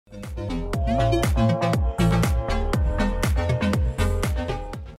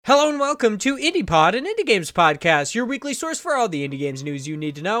Hello and welcome to IndiePod, an indie games podcast, your weekly source for all the indie games news you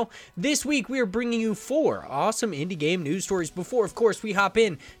need to know. This week we are bringing you 4 awesome indie game news stories before, of course, we hop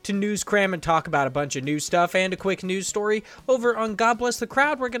in to News Cram and talk about a bunch of new stuff and a quick news story. Over on God Bless the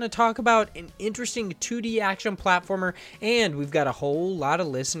Crowd, we're going to talk about an interesting 2D action platformer, and we've got a whole lot of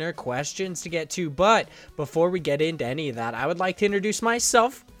listener questions to get to. But before we get into any of that, I would like to introduce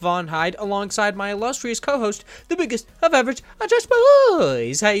myself, Vaughn Hyde, alongside my illustrious co-host, the biggest of average, Just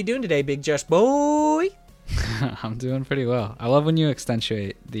Boys. How you doing today, big Just Boy? I'm doing pretty well. I love when you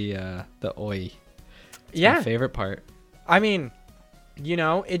accentuate the oi. It's my favorite part. I mean, you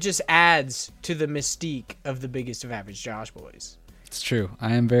know, it just adds to the mystique of the biggest of average Josh Boys. It's true.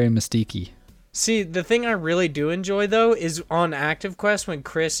 I am very mystique-y. See, the thing I really do enjoy, though, is on Active Quest when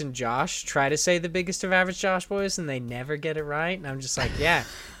Chris and Josh try to say the biggest of average Josh Boys and they never get it right. And I'm just like, yeah,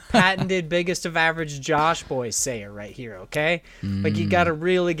 patented biggest of average Josh Boys sayer right here, okay? Like, you got to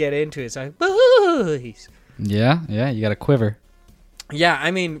really get into it. It's like, boys. Yeah, you got to quiver. Yeah,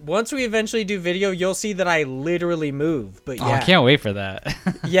 I mean, once we eventually do video, you'll see that I literally move. But yeah, I can't wait for that.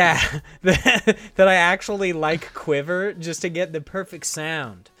 yeah, that I actually like quiver just to get the perfect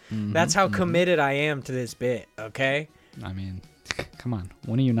sound. That's how committed I am to this bit, okay? I mean, come on.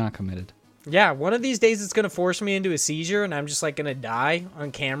 When are you not committed? Yeah, one of these days it's going to force me into a seizure and I'm just like going to die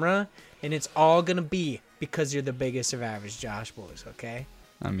on camera. And it's all going to be because you're the biggest of average Josh Boys, okay?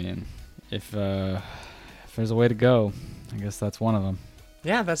 I mean, if there's a way to go, I guess that's one of them.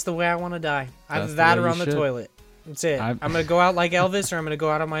 Yeah, that's the way I want to die. Either That's that the way or you on the should. toilet. That's it. I'm going to go out like Elvis or I'm going to go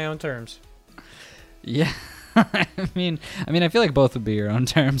out on my own terms. Yeah. I mean, I feel like both would be your own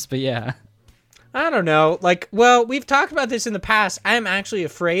terms, but yeah. I don't know. Like, well, we've talked about this in the past. I am actually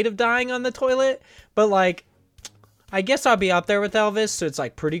afraid of dying on the toilet, but like, I guess I'll be up there with Elvis, so it's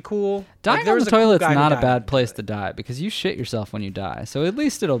like pretty cool. Dying like, on the toilet's not a bad to place to die because you shit yourself when you die. So at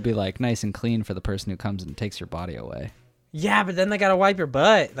least it'll be like nice and clean for the person who comes and takes your body away. Yeah, but then they gotta wipe your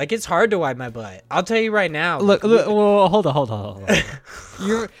butt. Like, it's hard to wipe my butt. I'll tell you right now. Look, well, hold on.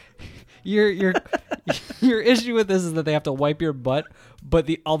 Your issue with this is that they have to wipe your butt, but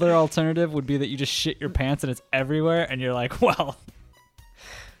the other alternative would be that you just shit your pants and it's everywhere, and you're like, well,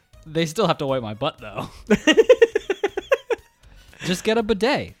 they still have to wipe my butt though. Just get a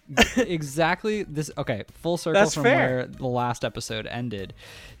bidet. Exactly this. Okay, full circle. That's from fair. Where the last episode ended.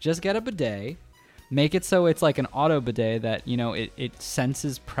 Just get a bidet. Make it so it's like an auto bidet that, you know, it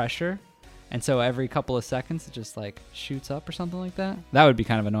senses pressure. And so every couple of seconds, it just like shoots up or something like that. That would be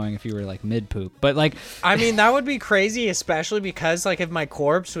kind of annoying if you were like mid poop. But like, I mean, that would be crazy, especially because like if my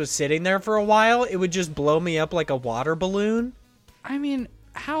corpse was sitting there for a while, it would just blow me up like a water balloon. I mean,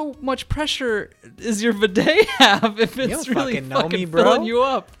 how much pressure does your bidet have if You it's don't really fucking know me, bro. filling you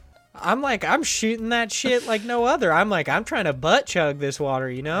up? I'm shooting that shit like no other. I'm trying to butt chug this water,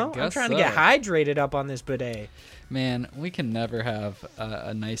 you know? I'm trying to get hydrated up on this bidet. Man, we can never have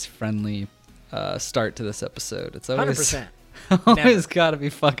a nice, friendly start to this episode. It's always 100%. always got to be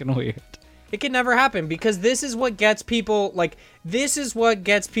fucking weird. It can never happen because this is what gets people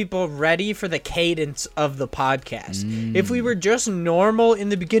ready for the cadence of the podcast. If we were just normal in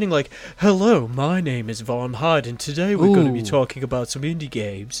the beginning, like, hello, my name is Vaughn Hyde, and today we're going to be talking about some indie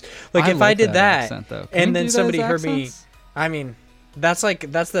games. Like, if I did that, accent, though. and then somebody heard me, I mean, that's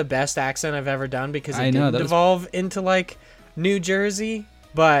the best accent I've ever done because it didn't evolve into like New Jersey,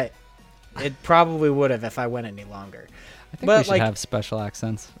 but it probably would have if I went any longer. I think we should have special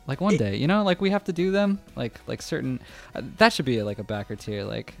accents. Like one day, you know, like we have to do them. Like certain, that should be like a backer tier.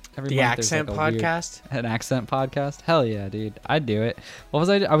 Like every the month accent there's like podcast. An accent podcast. Hell yeah, dude, I'd do it. What was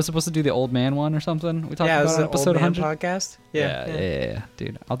I was supposed to do the old man one or something. We talked about on episode 100 podcast. Yeah,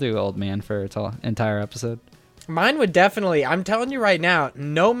 dude. I'll do old man for its entire episode. Mine would definitely, I'm telling you right now,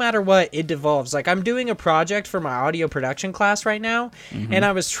 no matter what, it devolves. Like, I'm doing a project for my audio production class right now, and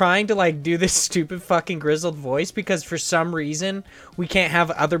I was trying to, like, do this stupid fucking grizzled voice because for some reason, we can't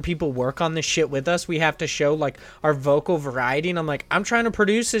have other people work on this shit with us. We have to show, like, our vocal variety, and I'm like, I'm trying to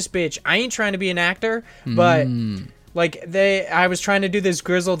produce this bitch. I ain't trying to be an actor, but... Like, I was trying to do this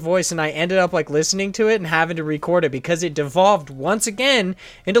grizzled voice, and I ended up, like, listening to it and having to record it because it devolved once again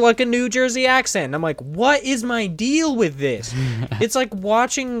into, like, a New Jersey accent. And I'm like, what is my deal with this? It's like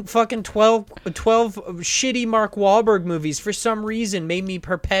watching fucking 12 shitty Mark Wahlberg movies for some reason made me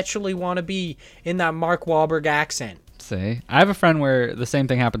perpetually want to be in that Mark Wahlberg accent. See? I have a friend where the same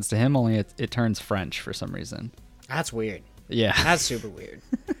thing happens to him, only it turns French for some reason. That's weird. Yeah. That's super weird.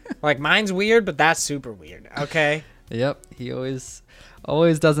 Like, mine's weird, but that's super weird. Okay? Yep, he always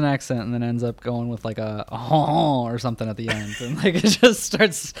does an accent and then ends up going with like a oh or something at the end, and like it just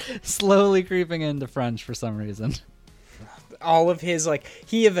starts slowly creeping into French for some reason. all of his, like,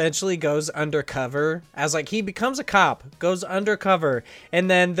 he eventually goes undercover as, like, he becomes a cop, goes undercover, and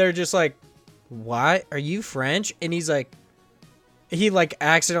then they're just like, what? Are you French? And he's like, he, like,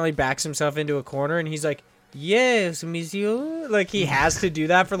 accidentally backs himself into a corner, and he's like, yes, monsieur. Like, he has to do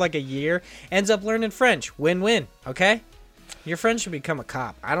that for, like, a year. Ends up learning French. Win-win, okay? Your friend should become a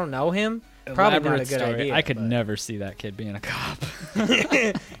cop. I don't know him. Probably not a good idea. I could never see that kid being a cop.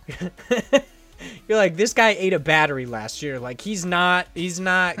 You're like, this guy ate a battery last year. Like, he's not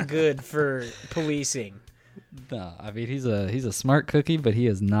good for policing. No, I mean, he's a smart cookie, but he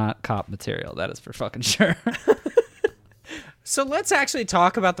is not cop material. That is for fucking sure. So let's actually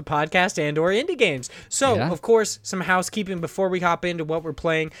talk about the podcast and or indie games. So, of course, some housekeeping before we hop into what we're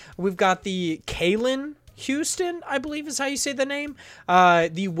playing. We've got the Kalen Houston, I believe is how you say the name.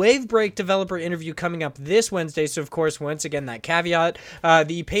 The Wavebreak developer interview coming up this Wednesday. So, of course, once again, that caveat.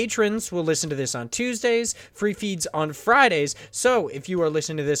 The patrons will listen to this on Tuesdays, free feeds on Fridays. So, if you are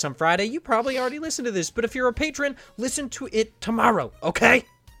listening to this on Friday, you probably already listened to this. But if you're a patron, listen to it tomorrow, okay?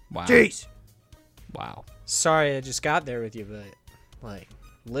 Wow. Jeez. Wow. Sorry I just got there with you, but, like,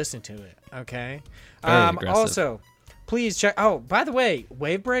 listen to it, okay? Very aggressive. Also, please check. Oh, by the way,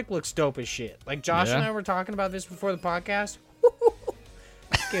 Wavebreak looks dope as shit. Like, Josh and I were talking about this before the podcast.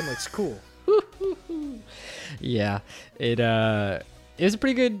 This game looks cool. Yeah, it was a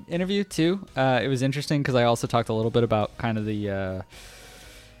pretty good interview too. It was interesting because I also talked a little bit about kind of the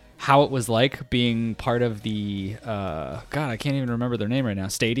how it was like being part of the God, I can't even remember their name right now,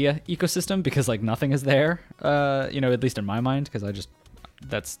 Stadia ecosystem, because like nothing is there. At least in my mind, because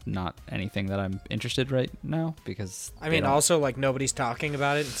that's not anything that I'm interested right now, because I mean, also, like, nobody's talking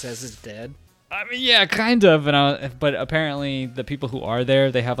about it. It says it's dead. I mean, yeah, kind of. But apparently the people who are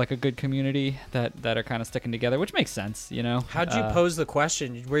there, they have like a good community that are kind of sticking together, which makes sense, you know? How'd you pose the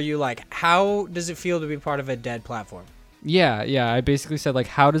question? Were you like, how does it feel to be part of a dead platform? Yeah. I basically said, like,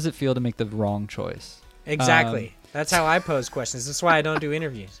 how does it feel to make the wrong choice? Exactly. That's how I pose questions. That's why I don't do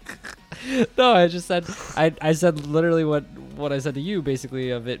interviews. No, I just said, I said literally what I said to you,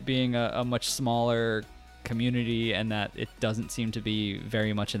 basically, of it being a much smaller community and that it doesn't seem to be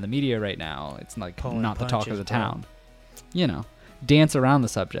very much in the media right now. It's like not the talk of the town. You know, dance around the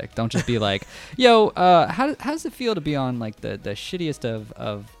subject. Don't just be like, yo, how does it feel to be on like the shittiest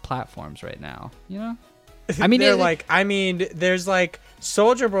of platforms right now? You know? I mean, there's like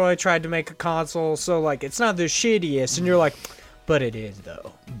Soldier Boy tried to make a console, so like it's not the shittiest, and you're like, but it is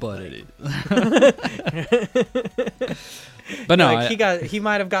though. But it is. But no, like, he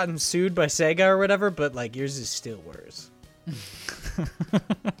might have gotten sued by Sega or whatever, but like yours is still worse.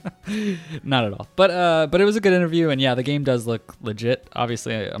 Not at all. But it was a good interview, and yeah, the game does look legit.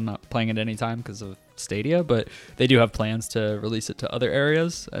 Obviously, I'm not playing it anytime because of Stadia, but they do have plans to release it to other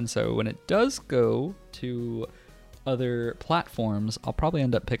areas, and so when it does go to other platforms, I'll probably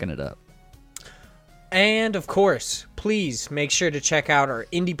end up picking it up. And, of course, please make sure to check out our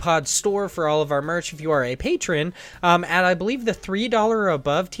IndiePod store for all of our merch if you are a patron. At, I believe, the $3 or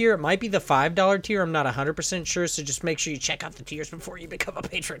above tier. It might be the $5 tier. I'm not 100% sure, so just make sure you check out the tiers before you become a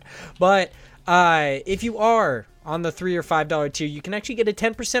patron. But if you are on the $3 or $5 tier, you can actually get a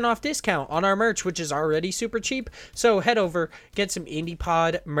 10% off discount on our merch, which is already super cheap. So head over, get some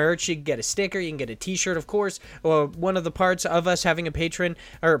IndiePod merch. You can get a sticker. You can get a t-shirt, of course. Well, one of the parts of us having a patron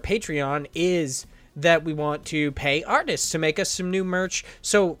or Patreon is that we want to pay artists to make us some new merch.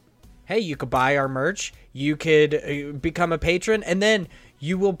 So, hey, you could buy our merch, you could become a patron, and then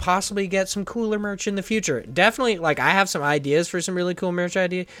you will possibly get some cooler merch in the future. Definitely, like, I have some ideas for some really cool merch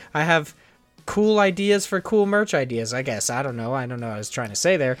ideas. I have cool ideas for cool merch ideas, I guess. I don't know what I was trying to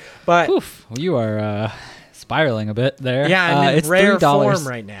say there, but oof, you are spiraling a bit there. Yeah, I'm in it's rare $3 form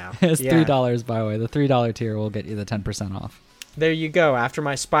right now. It's $3, by the way. The $3 tier will get you the 10% off. There you go. After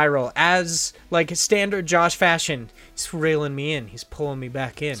my spiral, as like standard Josh fashion, he's reeling me in. He's pulling me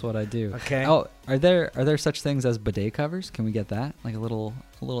back in. That's what I do. Okay. Oh, are there such things as bidet covers? Can we get that? Like a little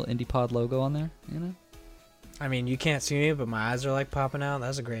IndiePod logo on there? You know. I mean, you can't see me, but my eyes are like popping out.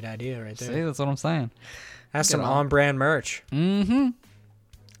 That's a great idea right there. See, that's what I'm saying. That's some on-brand merch. Mm-hmm.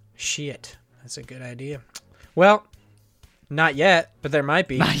 Shit, that's a good idea. Well, not yet, but there might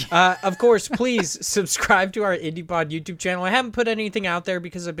be. Of course, please subscribe to our IndiePod YouTube channel. I haven't put anything out there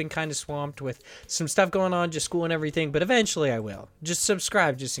because I've been kind of swamped with some stuff going on, just school and everything, but eventually I will. Just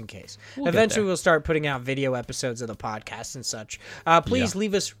subscribe just in case. Eventually we'll start putting out video episodes of the podcast and such. Please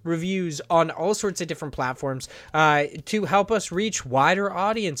leave us reviews on all sorts of different platforms to help us reach wider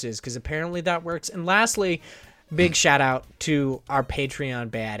audiences, because apparently that works. And lastly, big shout out to our Patreon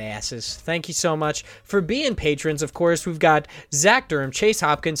badasses. Thank you so much for being patrons. Of course, we've got Zach Durham, Chase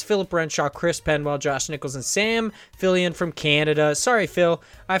Hopkins, Philip Renshaw, Chris Penwell, Josh Nichols, and Sam Fillion from Canada. Sorry, Phil,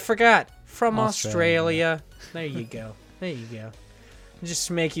 I forgot. From Australia. There you go. There you go. Just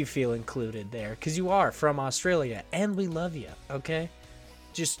to make you feel included there, because you are from Australia, and we love you, okay?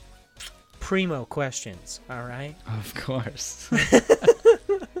 Just primo questions, all right? Of course.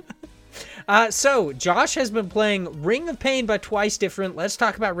 So, Josh has been playing Ring of Pain by Twice Different. Let's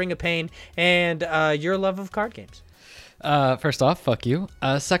talk about Ring of Pain and your love of card games. First off, fuck you.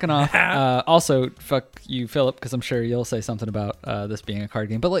 Second off, also fuck you, Philip, because I'm sure you'll say something about this being a card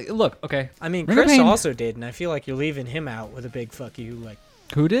game. But like, look, okay. I mean, Chris also did, and I feel like you're leaving him out with a big fuck you. Like,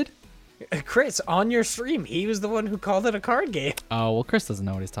 who did? Chris, on your stream, he was the one who called it a card game. Oh, well, Chris doesn't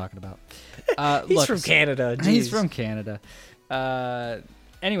know what he's talking about. He's from Canada. Jeez. He's from Canada.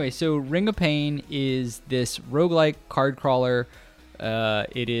 Anyway, so Ring of Pain is this roguelike card crawler.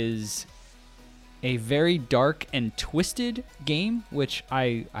 It is a very dark and twisted game, which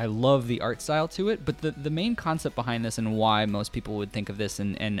I love the art style to it. But the main concept behind this and why most people would think of this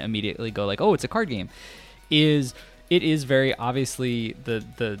and immediately go like, oh, it's a card game, is it is very obviously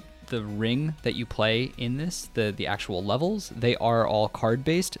the ring that you play in this, the actual levels, they are all card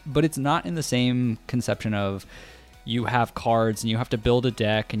based, but it's not in the same conception of you have cards and you have to build a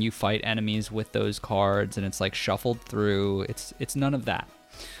deck and you fight enemies with those cards and it's like shuffled through. It's none of that.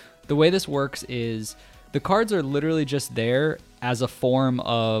 The way this works is the cards are literally just there as a form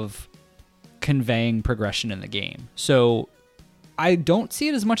of conveying progression in the game. So I don't see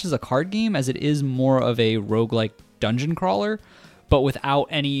it as much as a card game as it is more of a roguelike dungeon crawler, but without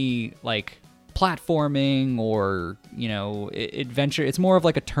any like platforming or, adventure. It's more of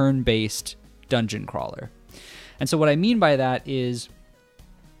like a turn-based dungeon crawler. And so what I mean by that is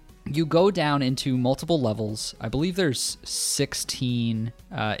you go down into multiple levels. I believe there's 16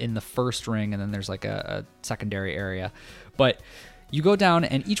 in the first ring, and then there's like a secondary area. But you go down,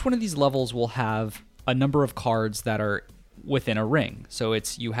 and each one of these levels will have a number of cards that are within a ring. So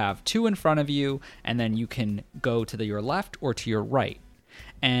you have 2 in front of you, and then you can go to your left or to your right.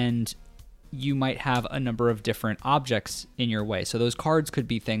 And you might have a number of different objects in your way. So those cards could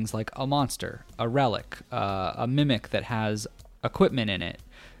be things like a monster, a relic, a mimic that has equipment in it,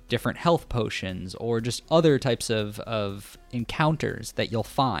 different health potions, or just other types of encounters that you'll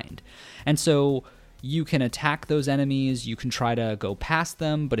find. And so you can attack those enemies, you can try to go past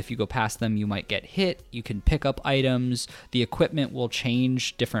them, but if you go past them, you might get hit. You can pick up items. The equipment will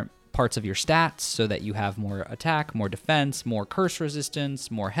change different parts of your stats so that you have more attack, more defense, more curse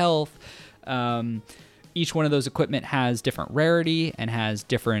resistance, more health. Each one of those equipment has different rarity and has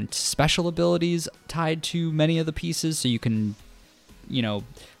different special abilities tied to many of the pieces, so you can,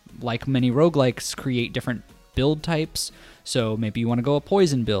 like many roguelikes, create different build types. So maybe you want to go a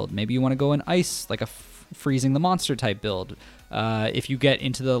poison build, maybe you want to go an ice, like a freezing the monster type build. If you get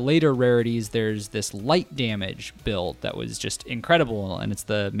into the later rarities, there's this light damage build that was just incredible, and it's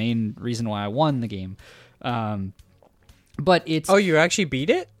the main reason why I won the game. But it's... Oh, you actually beat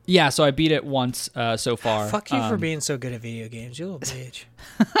it? Yeah, so I beat it once so far. Fuck you for being so good at video games, you little bitch.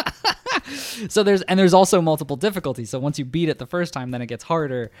 So there's also multiple difficulties. So once you beat it the first time, then it gets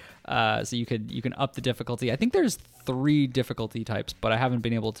harder. So you can up the difficulty. I think there's 3 difficulty types, but I haven't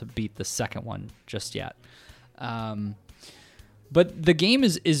been able to beat the second one just yet. But the game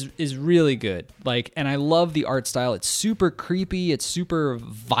is really good. And I love the art style. It's super creepy. It's super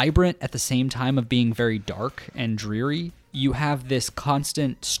vibrant at the same time of being very dark and dreary. You have this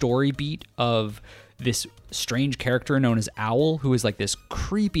constant story beat of this strange character known as Owl, who is like this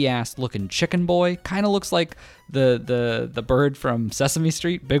creepy ass looking chicken boy. Kind of looks like the bird from Sesame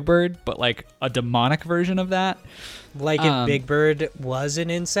Street, Big Bird, but like a demonic version of that. Like if Big Bird was an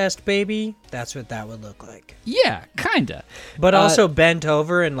incest baby, that's what that would look like. Yeah, kinda. But also bent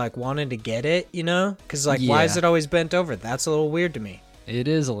over and like wanted to get it, Because why is it always bent over? That's a little weird to me. It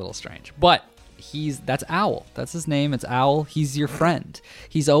is a little strange, but that's Owl. That's his name. It's Owl. He's your friend.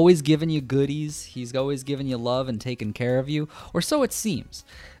 He's always giving you goodies. He's always giving you love and taking care of you, or so it seems.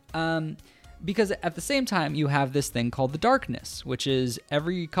 Because at the same time, you have this thing called the darkness, which is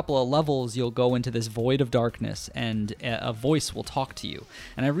every couple of levels, you'll go into this void of darkness and a voice will talk to you.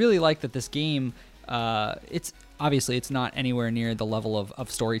 And I really like that this game, it's not anywhere near the level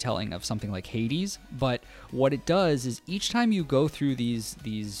of storytelling of something like Hades, but what it does is each time you go through these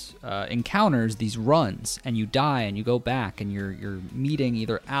encounters, these runs, and you die and you go back and you're meeting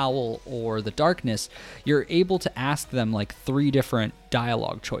either Owl or the darkness, you're able to ask them like 3 different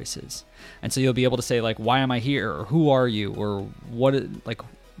dialogue choices. And so you'll be able to say like, why am I here? Or who are you? Or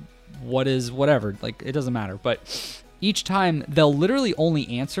what is whatever. Like, it doesn't matter. But each time they'll literally only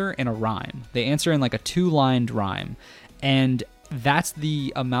answer in a rhyme. They answer in like a 2-lined rhyme. And that's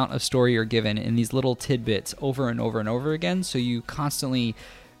the amount of story you're given in these little tidbits over and over and over again. So you constantly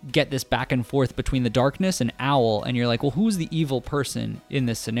get this back and forth between the darkness and Owl, and you're like, well, who's the evil person in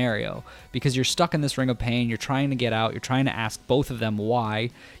this scenario? Because you're stuck in this ring of pain, you're trying to get out, you're trying to ask both of them why.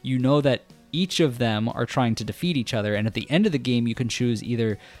 You know that each of them are trying to defeat each other, and at the end of the game, you can choose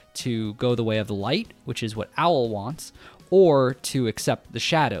either to go the way of the light, which is what Owl wants, or to accept the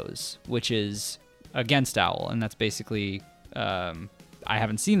shadows, which is against Owl, and that's basically... I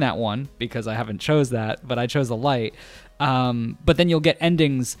haven't seen that one because I haven't chose that, but I chose the light. But then you'll get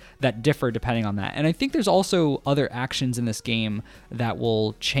endings that differ depending on that. And I think there's also other actions in this game that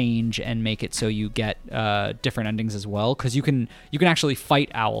will change and make it so you get different endings as well. Because you can actually fight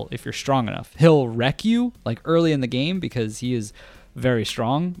Owl if you're strong enough. He'll wreck you like early in the game because he is very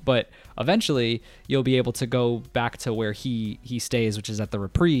strong, but eventually you'll be able to go back to where he stays, which is at the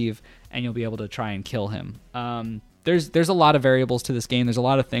Reprieve, and you'll be able to try and kill him. There's a lot of variables to this game. There's a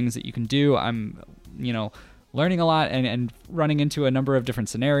lot of things that you can do. I'm, learning a lot and running into a number of different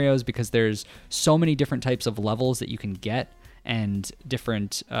scenarios because there's so many different types of levels that you can get and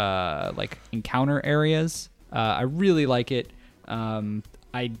different like encounter areas. I really like it.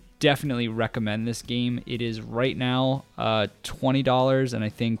 I definitely recommend this game. It is right now $20, and I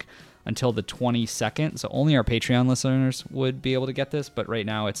think until the 22nd. So only our Patreon listeners would be able to get this, but right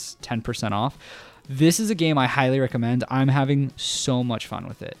now it's 10% off. This is a game I highly recommend. I'm having so much fun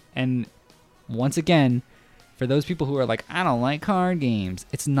with it. And once again, for those people who are like, I don't like card games,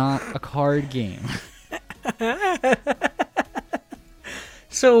 it's not a card game.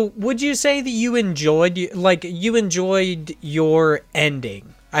 So would you say that you enjoyed your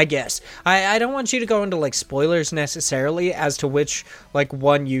ending? I guess. I don't want you to go into like spoilers necessarily as to which like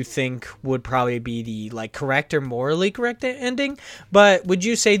one you think would probably be the like correct or morally correct ending, but would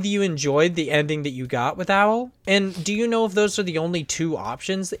you say that you enjoyed the ending that you got with Owl? And do you know if those are the only 2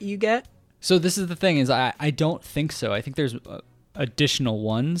 options that you get? So this is the thing is I don't think so. I think there's additional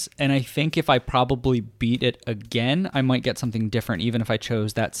ones, and I think if I probably beat it again, I might get something different even if I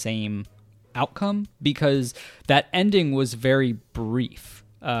chose that same outcome, because that ending was very brief.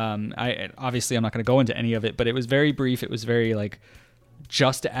 I'm not going to go into any of it, but it was very brief. It was very like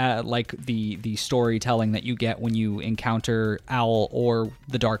just like the storytelling that you get when you encounter Owl or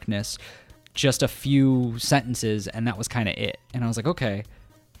the darkness, just a few sentences, and that was kind of it. And I was like, okay,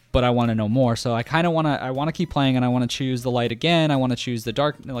 but I want to know more. So I kind of want to keep playing, and I want to choose the light again. I want to choose the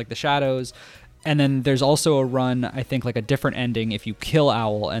dark, like the shadows. And then there's also a run, I think, like a different ending if you kill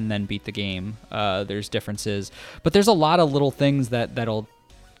Owl and then beat the game. There's differences, but there's a lot of little things that'll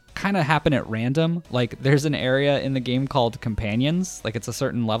kind of happen at random. Like there's an area in the game called Companions, like it's a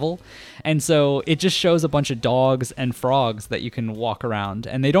certain level, and so it just shows a bunch of dogs and frogs that you can walk around,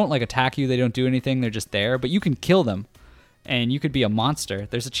 and they don't like attack you, they don't do anything, they're just there, but you can kill them and you could be a monster.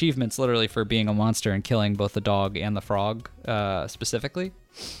 There's achievements literally for being a monster and killing both the dog and the frog specifically.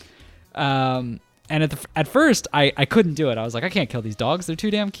 And at first I couldn't do it. I was like, I can't kill these dogs, they're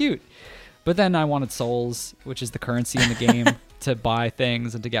too damn cute. But then I wanted souls, which is the currency in the game, to buy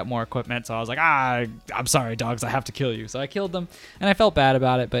things and to get more equipment. So I was like, I'm sorry, dogs, I have to kill you. So I killed them, and I felt bad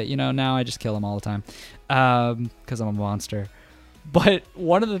about it. But, now I just kill them all the time because I'm a monster. But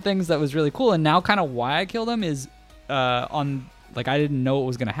one of the things that was really cool, and now kind of why I killed them, is I didn't know what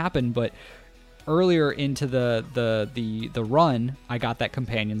was going to happen, but earlier into the run, I got that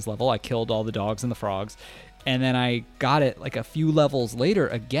Companions level. I killed all the dogs and the frogs. And then I got it like a few levels later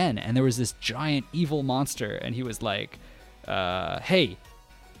again, and there was this giant evil monster, and he was like, hey,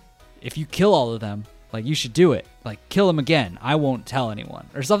 if you kill all of them, like, you should do it. Like, kill them again. I won't tell anyone.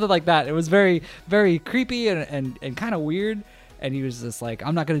 Or something like that. It was very, very creepy and kind of weird. And he was just like,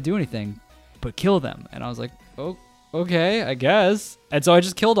 I'm not going to do anything but kill them. And I was like, oh, okay, I guess. And so I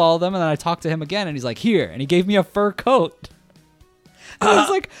just killed all of them, and then I talked to him again, and he's like, here. And he gave me a fur coat.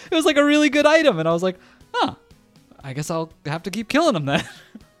 It was like a really good item. And I was like, huh, I guess I'll have to keep killing them then.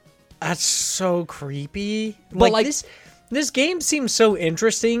 That's so creepy. But like this game seems so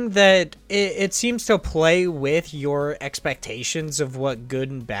interesting that it seems to play with your expectations of what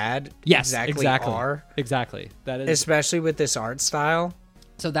good and bad exactly are. Exactly. That is, especially with this art style.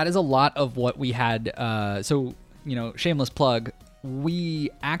 So that is a lot of what we had. Shameless plug. We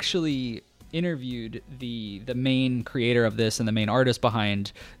actually interviewed the main creator of this and the main artist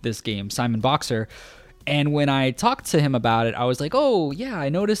behind this game, Simon Boxer. And when I talked to him about it, I was like, oh, yeah, I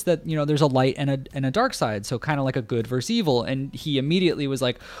noticed that, there's a light and a dark side. So kind of like a good versus evil. And he immediately was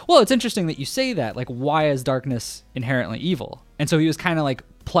like, well, it's interesting that you say that. Like, why is darkness inherently evil? And so he was kind of like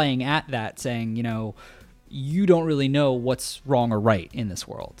playing at that, saying, you know, you don't really know what's wrong or right in this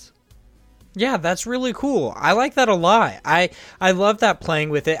world. Yeah, that's really cool. I like that a lot. I love that playing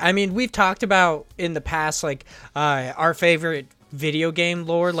with it. I mean, we've talked about in the past, like, our favorite video game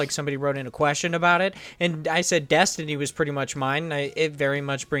lore. Like, somebody wrote in a question about it, and I said Destiny was pretty much mine. It very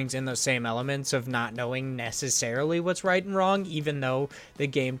much brings in those same elements of not knowing necessarily what's right and wrong, even though the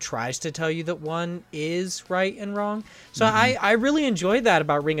game tries to tell you that one is right and wrong. So I really enjoyed that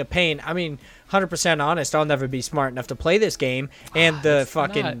about Ring of Pain. I mean, 100% honest, I'll never be smart enough to play this game, and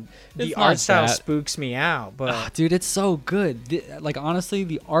the art style spooks me out. But dude, it's so good. Like, honestly,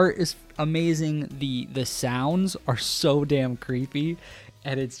 the art is amazing. The sounds are so damn creepy,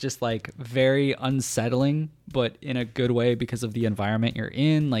 and it's just like very unsettling, but in a good way because of the environment you're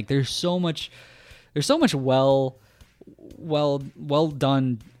in. Like, there's so much well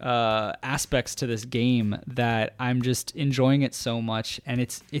done aspects to this game that I'm just enjoying it so much, and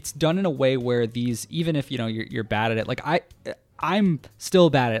it's done in a way where these, even if, you know, you're bad at it, like I'm still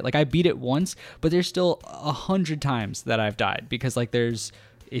bad at it. Like, I beat it once, but there's still 100 times that I've died because, like, it's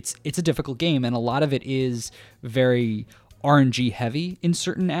a difficult game, and a lot of it is very RNG heavy in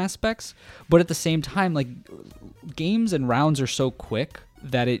certain aspects, but at the same time, like, games and rounds are so quick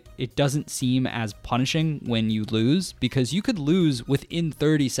that it doesn't seem as punishing when you lose, because you could lose within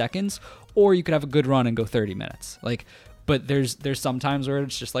 30 seconds or you could have a good run and go 30 minutes. Like, but there's some times where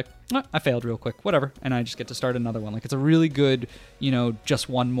it's just like, I failed real quick, whatever, and I just get to start another one. Like, it's a really good, you know, just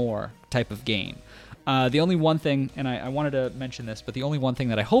one more type of game. The only one thing, and I wanted to mention this, but the only one thing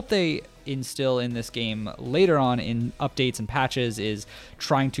that I hope they instill in this game later on in updates and patches is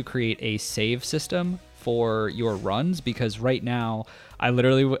trying to create a save system for your runs, because right now I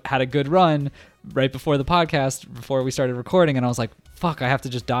literally had a good run right before the podcast, before we started recording, and I was like, fuck, I have to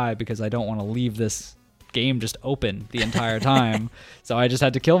just die because I don't want to leave this game just open the entire time. So I just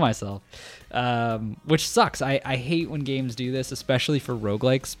had to kill myself, which sucks. I hate when games do this, especially for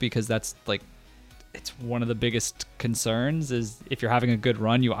roguelikes, because that's like, it's one of the biggest concerns is if you're having a good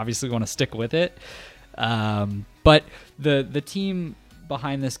run, you obviously want to stick with it. But the team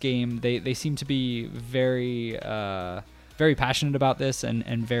behind this game, they seem to be very very passionate about this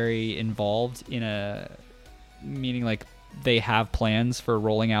and very involved in meaning like they have plans for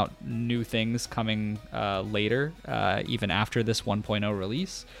rolling out new things coming later, even after this 1.0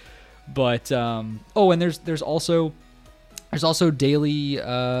 release. But and there's also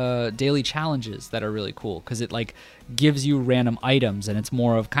daily challenges that are really cool, because it like gives you random items, and it's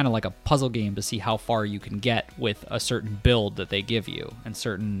more of kind of like a puzzle game to see how far you can get with a certain build that they give you, and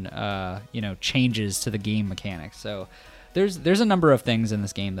certain changes to the game mechanics. So there's a number of things in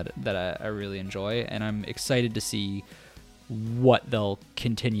this game that I really enjoy, and I'm excited to see what they'll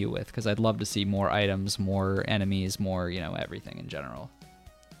continue with, because I'd love to see more items, more enemies, more, everything in general.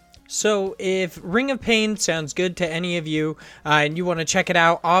 So if Ring of Pain sounds good to any of you and you want to check it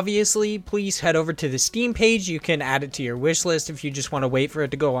out, obviously, please head over to the Steam page. You can add it to your wish list if you just want to wait for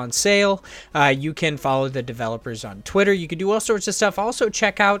it to go on sale. You can follow the developers on Twitter. You can do all sorts of stuff. Also,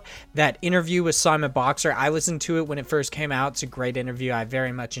 check out that interview with Simon Boxer. I listened to it when it first came out. It's a great interview. I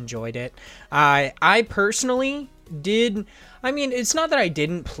very much enjoyed it. I personally did... it's not that I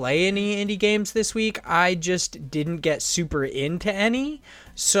didn't play any indie games this week. I just didn't get super into any.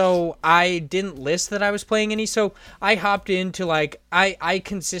 So I didn't list that I was playing any. So I hopped into I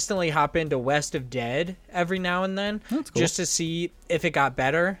consistently hop into West of Dead every now and then. That's cool. Just to see if it got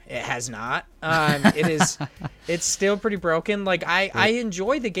better. It has not. It's still pretty broken. I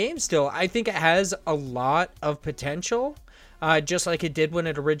enjoy the game still. I think it has a lot of potential. Just like it did when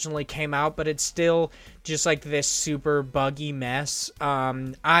it originally came out, but it's still just like this super buggy mess.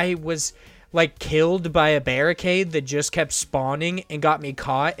 I was killed by a barricade that just kept spawning and got me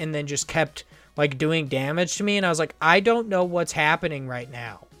caught, and then just kept doing damage to me, and I was like, I don't know what's happening right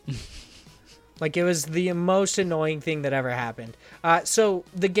now. It was the most annoying thing that ever happened. So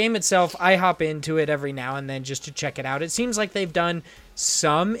the game itself, I hop into it every now and then just to check it out. It seems like they've done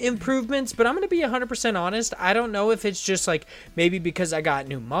some improvements, but I'm going to be 100% honest. I don't know if it's just maybe because I got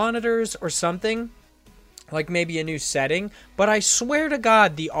new monitors or something, maybe a new setting, but I swear to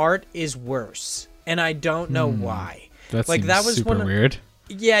God, the art is worse, and I don't know why. That was super weird.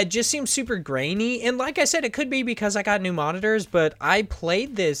 Yeah, it just seems super grainy, and like I said, it could be because I got new monitors, but I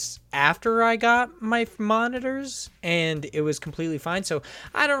played this after I got my monitors, and it was completely fine, so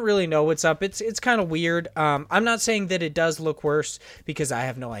I don't really know what's up. It's kind of weird. I'm not saying that it does look worse, because I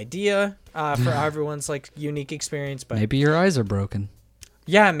have no idea for everyone's unique experience, but maybe your eyes are broken.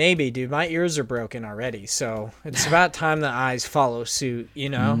 Yeah, maybe, dude. My ears are broken already, so it's about time the eyes follow suit,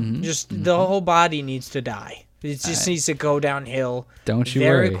 Just the whole body needs to die. It just needs to go downhill. Don't you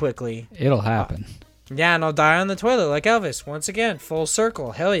very worry. quickly. It'll happen. Yeah, and I'll die on the toilet like Elvis. Once again, full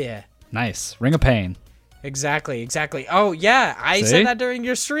circle. Hell yeah. Nice. Ring of Pain. Exactly. Oh, yeah. I See? said that during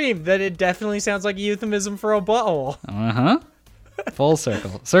your stream, that it definitely sounds like a euphemism for a butthole. Uh-huh. Full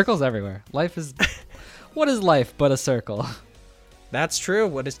circle. Circles everywhere. Life is... What is life but a circle? That's true.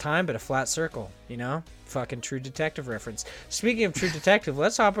 What is time but a flat circle? You know? Fucking True Detective reference. Speaking of True Detective,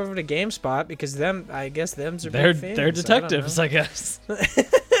 let's hop over to GameSpot because I guess them's are big fans. They're detectives, I guess.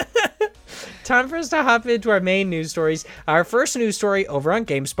 Time for us to hop into our main news stories. Our first news story over on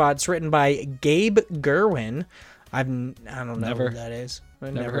GameSpot is written by Gabe Gerwin. I don't know who that is.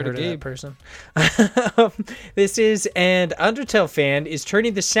 I've never heard of that person. This is an Undertale fan is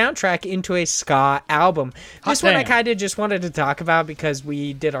turning the soundtrack into a ska album. This one I kind of just wanted to talk about because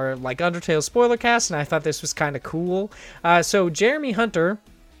we did our Undertale spoiler cast, and I thought this was kind of cool. So Jeremy Hunter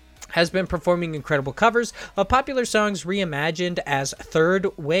has been performing incredible covers of popular songs reimagined as third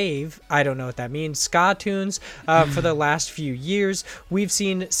wave, I don't know what that means, ska tunes for the last few years. We've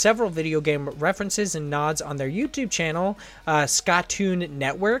seen several video game references and nods on their YouTube channel, Ska Tune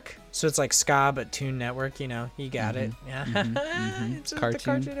Network. So it's like ska, but Tune Network, you know, you got it. Yeah. It's just the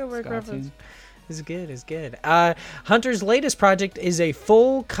Cartoon Network reference. It's good. Hunter's latest project is a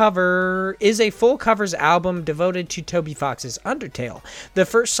full covers album devoted to Toby Fox's Undertale. The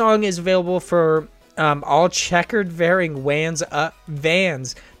first song is available for all checkered Vans wearing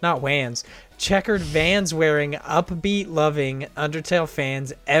upbeat loving Undertale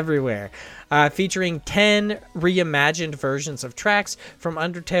fans everywhere. Featuring 10 reimagined versions of tracks from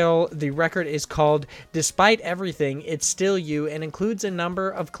Undertale, the record is called Despite Everything, It's Still You, and includes a number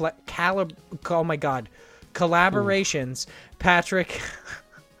of collaborations. Patrick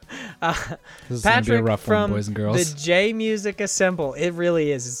This is gonna be a rough one, boys and girls. The J Music Assemble. It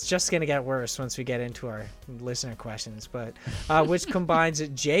really is. It's just gonna get worse once we get into our listener questions. But which combines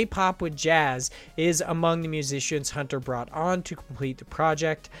J-pop with jazz, is among the musicians Hunter brought on to complete the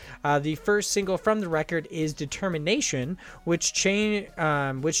project. The first single from the record is Determination, which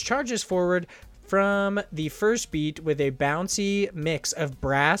charges forward from the first beat with a bouncy mix of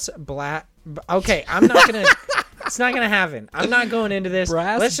brass, black. Okay, I'm not gonna. It's not gonna happen. I'm not going into this.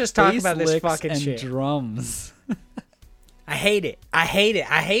 Let's just talk about this fucking shit. Drums. I hate it. I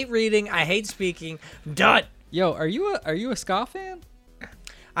hate reading. I hate speaking. I'm done. Yo, are you a ska fan?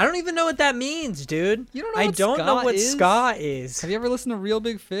 I don't even know what that means, dude. You don't know what ska is? I don't know what ska is. Have you ever listened to Real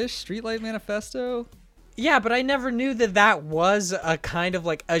Big Fish, Streetlight Manifesto? Yeah, but I never knew that was a kind of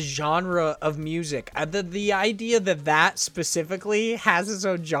like a genre of music. The idea that specifically has its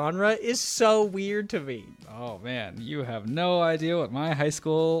own genre is so weird to me. Oh man, you have no idea what my high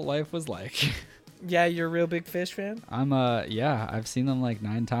school life was like. Yeah, you're a Real Big Fish fan? I've seen them like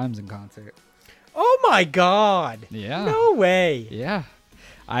 9 times in concert. Oh my god. Yeah. No way. Yeah.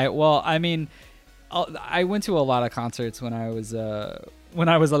 I went to a lot of concerts when I was a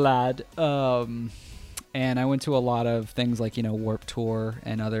lad. And I went to a lot of things like, Warped Tour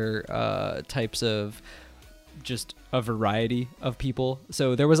and other types of just a variety of people.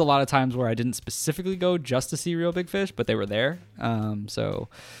 So there was a lot of times where I didn't specifically go just to see Real Big Fish, but they were there. So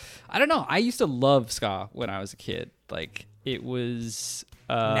I don't know. I used to love ska when I was a kid. Like it was...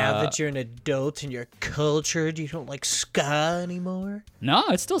 now that you're an adult and you're cultured, you don't like ska anymore? No,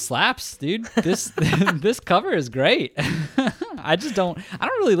 it still slaps, dude. This this cover is great. I don't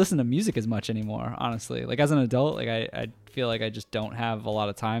really listen to music as much anymore, honestly. Like as an adult, like I feel like I just don't have a lot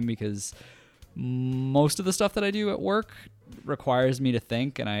of time because most of the stuff that I do at work requires me to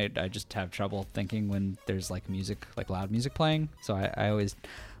think, and I just have trouble thinking when there's like music, like loud music playing. So I always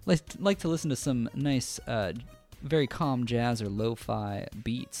like to listen to some nice very calm jazz or lo-fi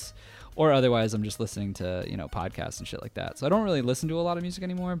beats, or otherwise I'm just listening to podcasts and shit like that. So I don't really listen to a lot of music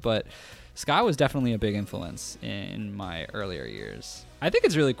anymore, but ska was definitely a big influence in my earlier years. I think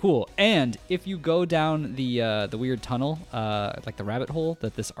it's really cool, and if you go down the weird tunnel, like the rabbit hole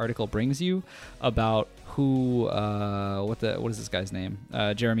that this article brings you about who what is this guy's name,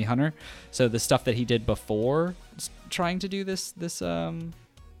 Jeremy Hunter, so the stuff that he did before trying to do this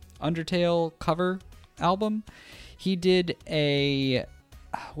Undertale cover album, he did he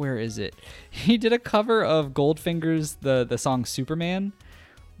did a cover of Goldfinger's the song Superman,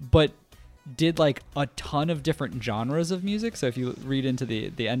 but did like a ton of different genres of music. So if you read into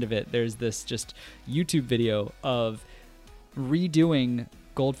the end of it, there's this just YouTube video of redoing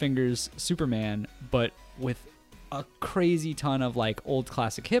Goldfinger's Superman, but with a crazy ton of like old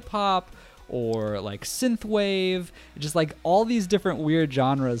classic hip hop or like synthwave, just like all these different weird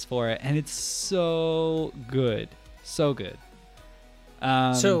genres for it, and it's so good.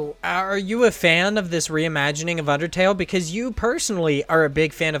 So, are you a fan of this reimagining of Undertale? Because you personally are a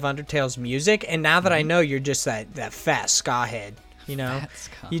big fan of Undertale's music, and now that I know you're just that fat ska head, you know,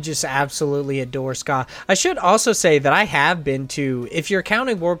 you just absolutely adore ska. I should also say that I have been to, if you're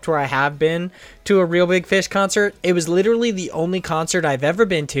counting Warped Tour, I have been to a Real Big Fish concert. It was literally the only concert I've ever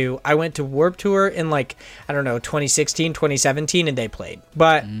been to. I went to Warped Tour in 2016, 2017, and they played.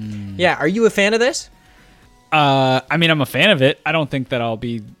 But yeah, are you a fan of this? I mean, I'm a fan of it. I don't think that I'll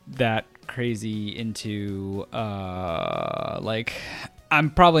be that crazy into I'm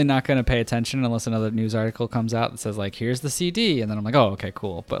probably not going to pay attention unless another news article comes out that says here's the CD, and then I'm like, oh, okay,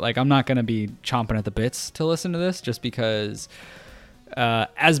 cool. But I'm not going to be chomping at the bits to listen to this, just because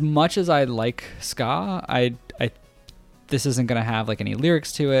as much as I like ska, I this isn't going to have any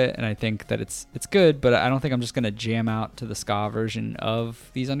lyrics to it, and I think that it's good, but I don't think I'm just going to jam out to the ska version of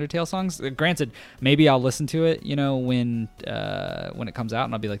these Undertale songs. Granted, maybe I'll listen to it, when it comes out,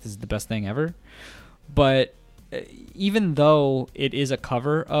 and I'll be like, this is the best thing ever. But even though it is a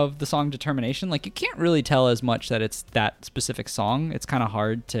cover of the song Determination, you can't really tell as much that it's that specific song. It's kind of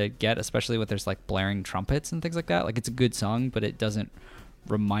hard to get, especially with there's blaring trumpets and things like that. It's a good song, but it doesn't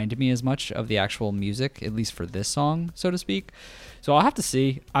remind me as much of the actual music, at least for this song, so to speak. So I'll have to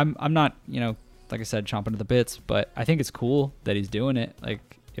see. I'm not, like I said, chomping at the bits, but I think it's cool that he's doing it.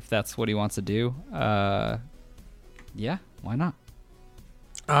 If that's what he wants to do, yeah, why not?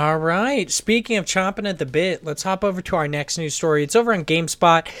 All right. Speaking of chomping at the bit, let's hop over to our next news story. It's over on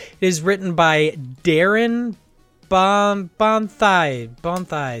GameSpot. It is written by Darren Bonthuys.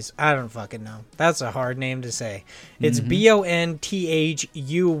 I don't fucking know. That's a hard name to say. It's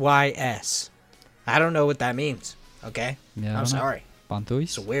Bonthuys. I don't know what that means. Okay? Yeah, I'm sorry. Bonthuys?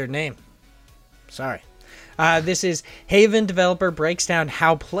 It's a weird name. Sorry. This is Haven developer breaks down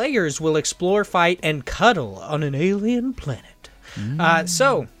how players will explore, fight, and cuddle on an alien planet. I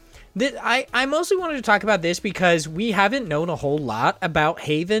mostly wanted to talk about this because we haven't known a whole lot about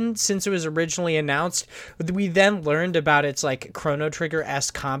Haven since it was originally announced. We then learned about its Chrono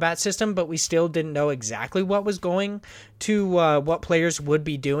Trigger-esque combat system, but we still didn't know exactly what was going to what players would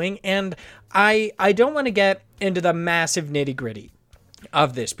be doing. And I don't want to get into the massive nitty-gritty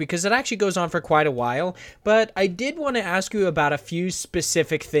of this because it actually goes on for quite a while, but I did want to ask you about a few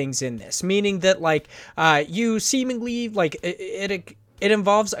specific things in this, meaning that you seemingly it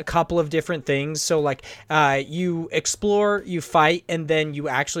involves a couple of different things. So you explore, you fight, and then you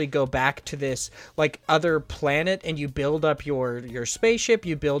actually go back to this other planet and you build up your spaceship,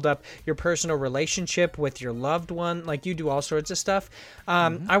 you build up your personal relationship with your loved one, you do all sorts of stuff.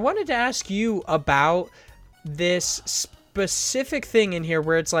 I wanted to ask you about this specific thing in here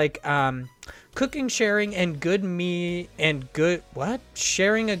where it's cooking, sharing, and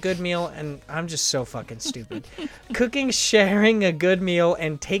sharing a good meal, and I'm just so fucking stupid. Cooking, sharing a good meal,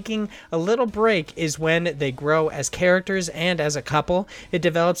 and taking a little break is when they grow as characters and as a couple. It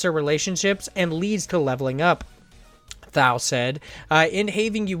develops their relationships and leads to leveling up. Thou said, in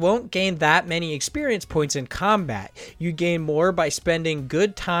Haven, you won't gain that many experience points in combat. You gain more by spending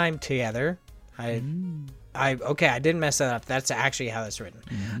good time together. I didn't mess that up. That's actually how it's written.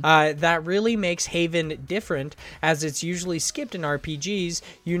 That really makes Haven different, as it's usually skipped in RPGs.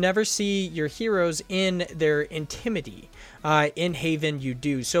 You never see your heroes in their intimity. In Haven, you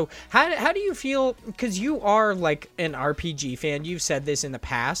do. So how do you feel, because you are an RPG fan, you've said this in the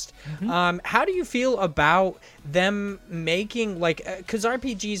past. How do you feel about them making, because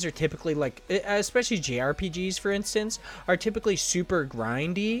RPGs are typically, especially JRPGs, for instance, are typically super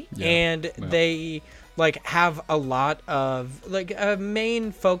grindy, they have a lot of a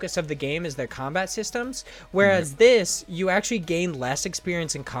main focus of the game is their combat systems, whereas this, you actually gain less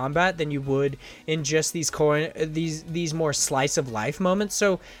experience in combat than you would in just these more slice of life moments.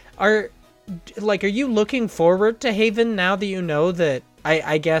 So are you looking forward to Haven now that you know that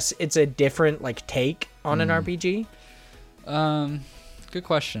I guess it's a different take on an RPG? Good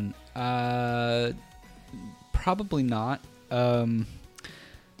question. Probably not.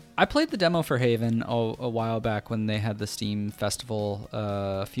 I played the demo for Haven a while back when they had the Steam Festival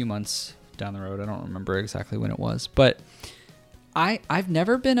a few months down the road. I don't remember exactly when it was. But I've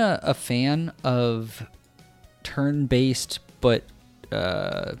never been a fan of turn-based, but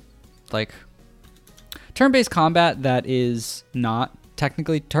turn-based combat that is not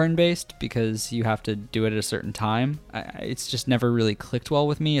technically turn-based, because you have to do it at a certain time. It's just never really clicked well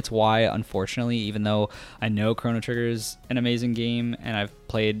with me. It's why, unfortunately, even though I know Chrono Trigger is an amazing game and I've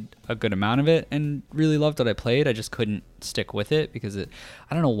played a good amount of it and really loved what I played, I just couldn't stick with it because I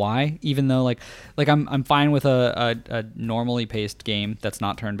don't know why. Even though I'm fine with a normally paced game that's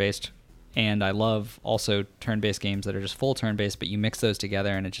not turn-based and I love also turn-based games that are just full turn-based, but you mix those together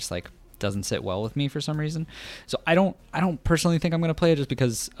and it just like doesn't sit well with me for some reason. So I don't personally think I'm going to play it just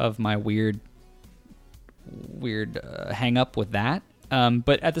because of my weird hang up with that.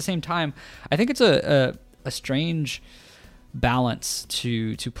 But at the same time, I think it's a strange balance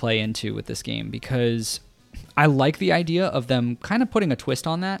to play into with this game, because I like the idea of them kind of putting a twist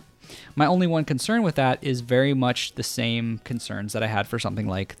on that. My only one concern with that is very much the same concerns that I had for something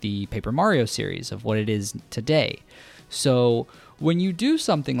like the Paper Mario series of what it is today. So when you do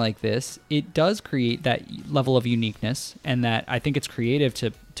something like this, it does create that level of uniqueness, and that I think it's creative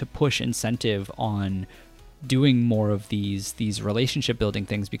to push incentive on doing more of these relationship building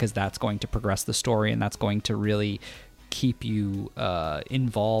things, because that's going to progress the story and that's going to really keep you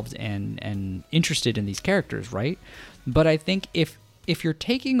involved and interested in these characters, right? But I think if you're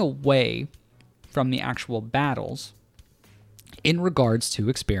taking away from the actual battles in regards to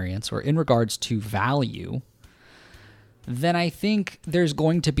experience or in regards to value, then I think there's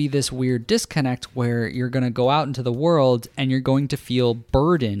going to be this weird disconnect where you're going to go out into the world and you're going to feel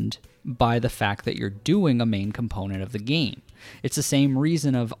burdened by the fact that you're doing a main component of the game. It's the same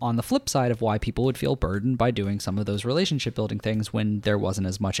reason on the flip side of why people would feel burdened by doing some of those relationship building things when there wasn't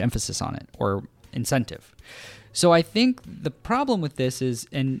as much emphasis on it or incentive. So I think the problem with this is,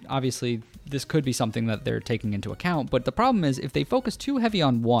 and obviously this could be something that they're taking into account, but the problem is if they focus too heavy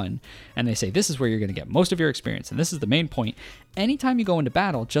on one and they say this is where you're going to get most of your experience and this is the main point, anytime you go into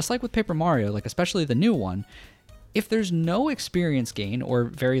battle, just like with Paper Mario, like especially the new one, if there's no experience gain or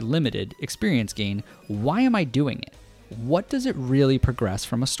very limited experience gain, why am I doing it? What does it really progress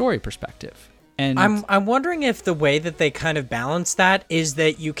from a story perspective? And I'm wondering if the way that they kind of balance that is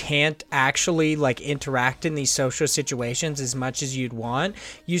that you can't actually like interact in these social situations as much as you'd want.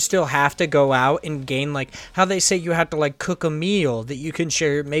 You still have to go out and gain, like how they say you have to like cook a meal that you can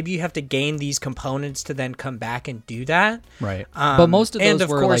share. Maybe you have to gain these components to then come back and do that. Right. But most of those and of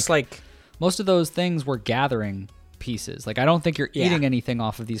were course, like most of those things were gathering pieces. Like I don't think you're eating anything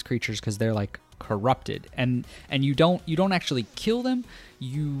off of these creatures because they're like corrupted, and you don't actually kill them.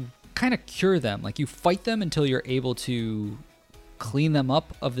 You kind of cure them. Like you fight them until you're able to clean them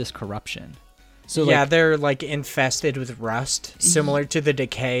up of this corruption. So yeah, they're like infested with rust, similar to the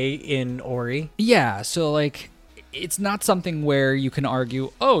decay in Ori. Yeah, so like it's not something where you can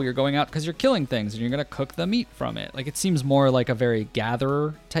argue, oh, you're going out because you're killing things and you're going to cook the meat from it. Like it seems more like a very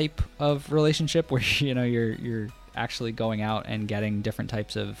gatherer type of relationship where you're actually going out and getting different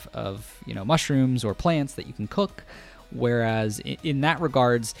types of mushrooms or plants that you can cook. Whereas in that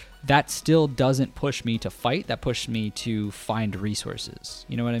regards, that still doesn't push me to fight. That pushed me to find resources.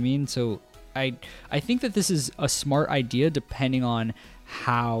 You know what I mean? So I think that this is a smart idea depending on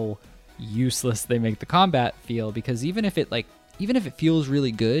how useless they make the combat feel. Because even if it feels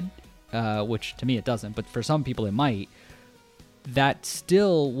really good, which to me it doesn't, but for some people it might, that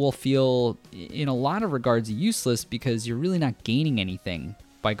still will feel in a lot of regards useless because you're really not gaining anything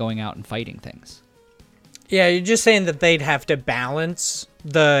by going out and fighting things. Yeah, you're just saying that they'd have to balance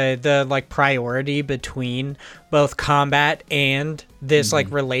the like priority between both combat and this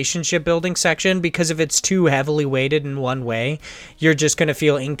like relationship building section, because if it's too heavily weighted in one way, you're just going to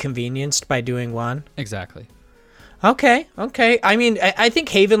feel inconvenienced by doing one. Exactly. Okay. I mean, I think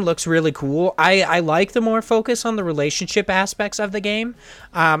Haven looks really cool. I like the more focus on the relationship aspects of the game.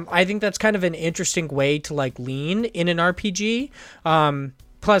 I think that's kind of an interesting way to like lean in an RPG.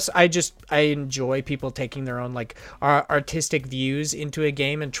 Plus, I enjoy people taking their own like artistic views into a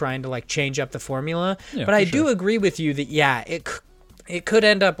game and trying to like change up the formula. Yeah, but I do agree with you that it could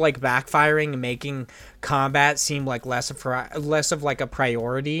end up like backfiring and making combat seem like less of like a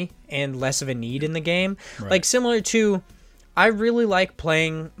priority and less of a need in the game. Right. Like similar to, I really like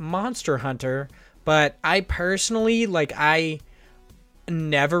playing Monster Hunter, but I personally I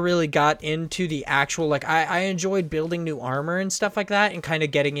never really got into the actual like I enjoyed building new armor and stuff like that and kind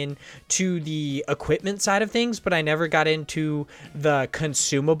of getting into the equipment side of things, but I never got into the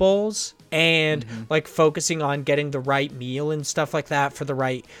consumables and like focusing on getting the right meal and stuff like that for the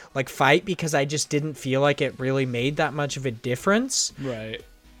right like fight, because I just didn't feel like it really made that much of a difference. Right.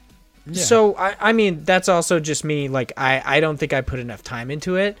 Yeah. So, I mean, that's also just me. Like, I don't think I put enough time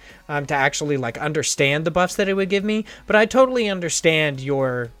into it to actually, like, understand the buffs that it would give me. But I totally understand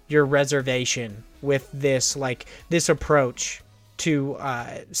your reservation with this, like, this approach to,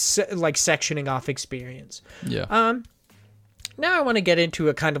 sectioning off experience. Yeah. Now I want to get into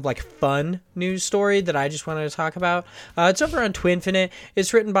a kind of, like, fun news story that I just wanted to talk about. It's over on Twinfinite.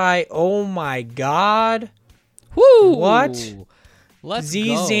 It's written by, oh, my God. Woo! What? Let's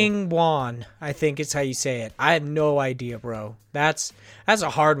Zizing go. Wan, I think is how you say it. I have no idea, bro. That's a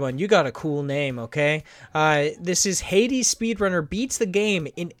hard one. You got a cool name, okay? This is Hades Speedrunner beats the game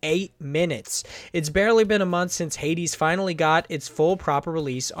in 8 minutes. It's barely been a month since Hades finally got its full proper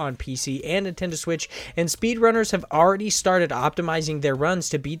release on PC and Nintendo Switch, and speedrunners have already started optimizing their runs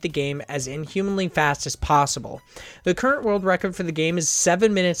to beat the game as inhumanly fast as possible. The current world record for the game is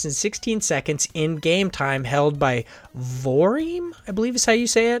 7 minutes and 16 seconds in game time, held by Vorim, I believe is how you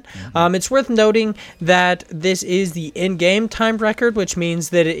say it. It's worth noting that this is the in-game time record, which means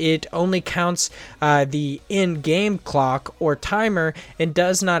that it only counts the in-game clock or timer and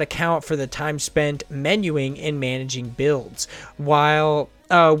does not account for the time spent menuing and managing builds. While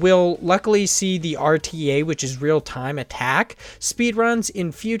we'll luckily see the RTA, which is real-time attack, speedruns in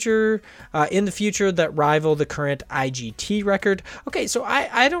the future that rival the current IGT record. Okay, so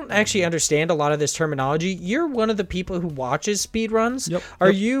I don't actually understand a lot of this terminology. You're one of the people who watches speedruns. Yep.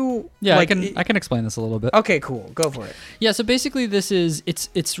 Are you? Yeah, like, I can explain this a little bit. Okay, cool. Go for it. Yeah, so basically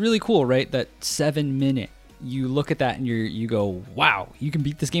it's really cool, right? That 7 minute. You look at that and you go, wow, you can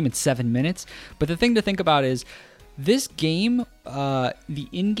beat this game in 7 minutes. But the thing to think about is, this game, the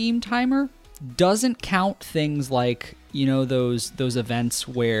in-game timer doesn't count things like, those events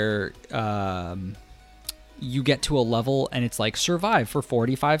where you get to a level and it's like survive for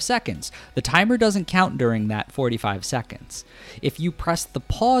 45 seconds. The timer doesn't count during that 45 seconds. If you press the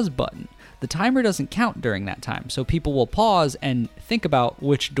pause button, the timer doesn't count during that time. So people will pause and think about,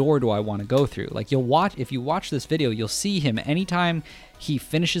 which door do I want to go through? Like, if you watch this video, you'll see him anytime he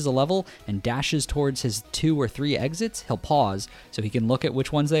finishes a level and dashes towards his 2 or 3 exits, he'll pause so he can look at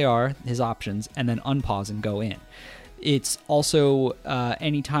which ones they are, his options, and then unpause and go in. It's also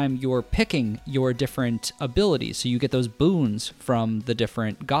anytime you're picking your different abilities, so you get those boons from the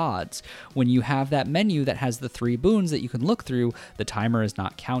different gods. When you have that menu that has the 3 boons that you can look through, the timer is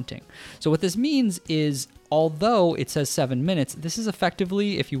not counting. So what this means is, although it says 7 minutes, this is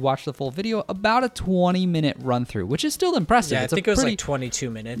effectively, if you watch the full video, about a 20-minute run-through, which is still impressive. Yeah, I think it was like 22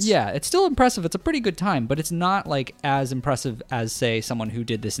 minutes. Yeah, it's still impressive. It's a pretty good time, but it's not like as impressive as, say, someone who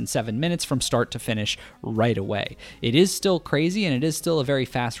did this in 7 minutes from start to finish right away. It is still crazy, and it is still a very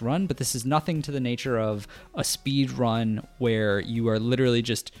fast run, but this is nothing to the nature of a speed run where you are literally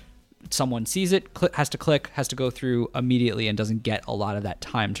just... someone sees it, has to go through immediately, and doesn't get a lot of that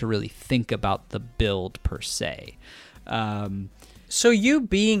time to really think about the build per se. So you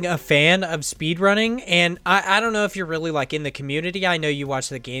being a fan of speedrunning, and I don't know if you're really like in the community. I know you watch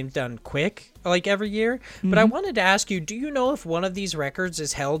the game done quick like every year, but I wanted to ask you, do you know if one of these records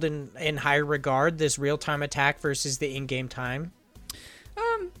is held in higher regard, this real-time attack versus the in-game time?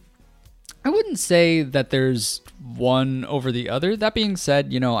 I wouldn't say that there's one over the other. That being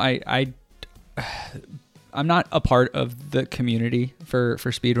said, I'm not a part of the community for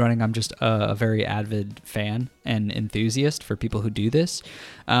speedrunning. I'm just a very avid fan and enthusiast for people who do this.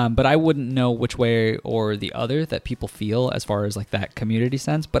 But I wouldn't know which way or the other that people feel as far as like that community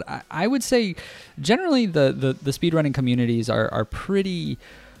sense. But I would say generally the speedrunning communities are pretty...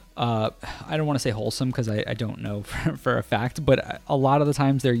 I don't want to say wholesome because I don't know for a fact, but a lot of the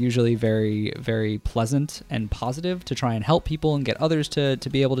times they're usually very, very pleasant and positive to try and help people and get others to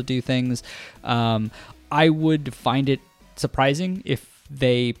be able to do things. I would find it surprising if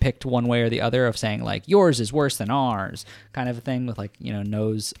they picked one way or the other of saying like yours is worse than ours kind of a thing with like,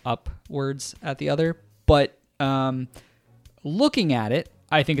 nose upwards at the other. But looking at it,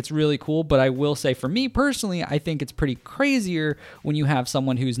 I think it's really cool, but I will say for me personally, I think it's pretty crazier when you have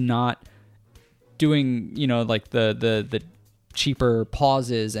someone who's not doing, like the cheaper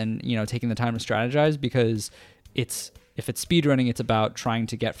pauses and, taking the time to strategize, because if it's speedrunning, it's about trying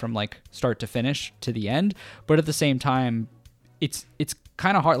to get from like start to finish to the end. But at the same time, it's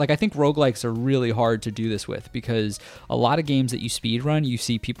kind of hard. Like, I think roguelikes are really hard to do this with, because a lot of games that you speedrun, you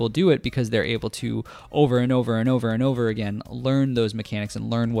see people do it because they're able to over and over and over and over again learn those mechanics and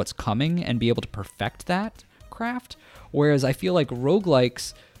learn what's coming and be able to perfect that craft. Whereas I feel like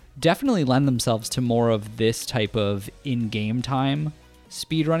roguelikes definitely lend themselves to more of this type of in-game time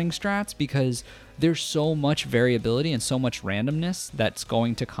speedrunning strats, because there's so much variability and so much randomness that's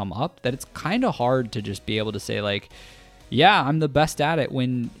going to come up that it's kind of hard to just be able to say like, yeah, I'm the best at it,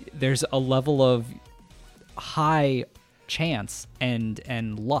 when there's a level of high chance and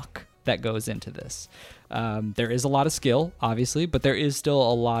luck that goes into this. There is a lot of skill, obviously, but there is still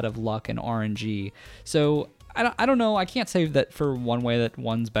a lot of luck and RNG. So I don't know. I can't say that for one way that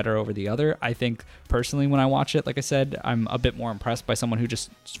one's better over the other. I think personally when I watch it, like I said, I'm a bit more impressed by someone who just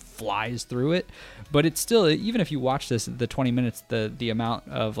flies through it. But it's still, even if you watch this, the 20 minutes, the amount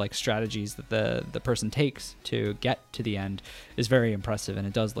of like strategies that the person takes to get to the end is very impressive, and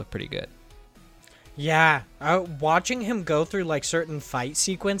it does look pretty good. Yeah, watching him go through like certain fight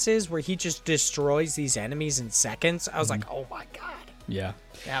sequences where he just destroys these enemies in seconds, I was like, oh my god, Yeah.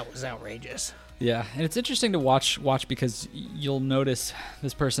 that was outrageous. Yeah, and it's interesting to watch because you'll notice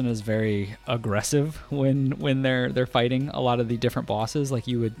this person is very aggressive when they're fighting a lot of the different bosses. Like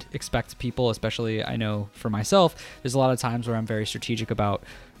you would expect people, especially I know for myself, there's a lot of times where I'm very strategic about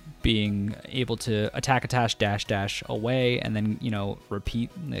being able to attack, dash away, and then repeat,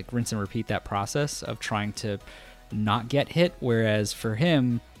 like rinse and repeat that process of trying to not get hit. Whereas for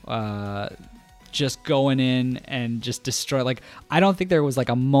him, just going in and just destroy. Like, I don't think there was like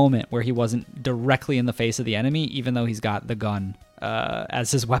a moment where he wasn't directly in the face of the enemy, even though he's got the gun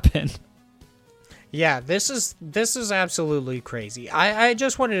as his weapon. Yeah, this is absolutely crazy. I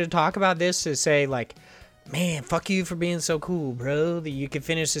just wanted to talk about this to say, like, man, fuck you for being so cool, bro, that you could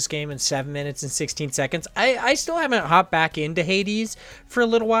finish this game in 7 minutes and 16 seconds. I still haven't hopped back into Hades for a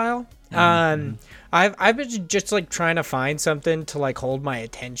little while. I've been just like trying to find something to like hold my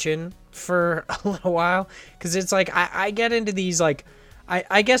attention for a little while, because it's like I get into these like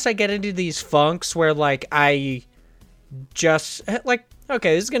I guess I get into these funks where like I just like,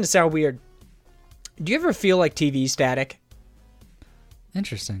 okay, this is gonna sound weird. Do you ever feel like TV static?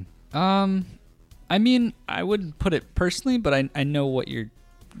 Interesting. I mean, I wouldn't put it personally, but I know what you're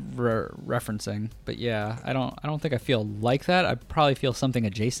referencing. But yeah, I don't think I feel like that. I probably feel something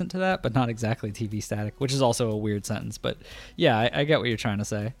adjacent to that, but not exactly TV static, which is also a weird sentence. But yeah, I get what you're trying to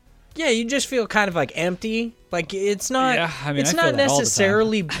say. Yeah, you just feel kind of like empty. Like it's not. Yeah, I mean, it's I feel not that all the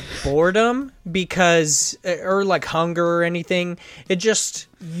necessarily boredom because, or like hunger or anything. It just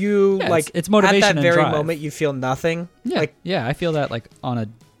like it's motivation at that and very drive. moment you feel nothing. Yeah, like, yeah, I feel that like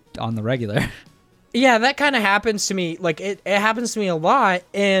on the regular. Yeah, that kind of happens to me. Like it happens to me a lot,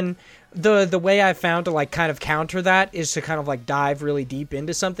 and the way I found to like kind of counter that is to kind of like dive really deep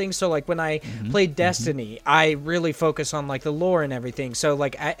into something. So like when I play Destiny, I really focus on like the lore and everything. So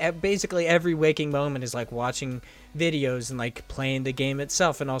like basically every waking moment is like watching videos and like playing the game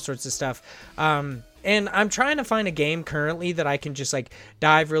itself and all sorts of stuff. And I'm trying to find a game currently that I can just like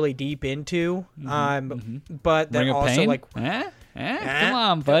dive really deep into. But that Ring of also Pain? like. Come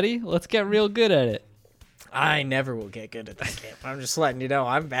on, buddy. Let's get real good at it. I never will get good at that game. I'm just letting you know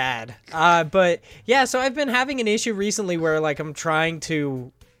I'm bad. But yeah, so I've been having an issue recently where like I'm trying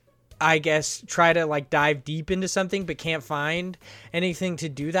to, I guess, try to like dive deep into something but can't find anything to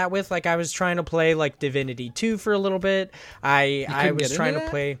do that with. Like I was trying to play like Divinity 2 for a little bit. I was trying to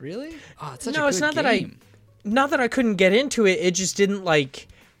play. Really? Oh, it's such No, a it's good not game. not that I couldn't get into it. It just didn't like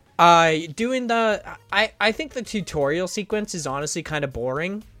doing the I think the tutorial sequence is honestly kind of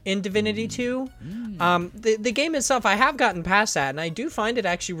boring in Divinity 2. The game itself, I have gotten past that, and I do find it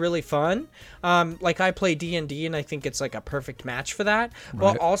actually really fun. Like I play D&D, and I think it's like a perfect match for that.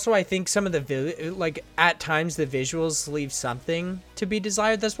 But also, I think some of the like at times the visuals leave something to be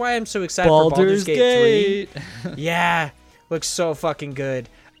desired. That's why I'm so excited for Baldur's Gate 3. Yeah, looks so fucking good.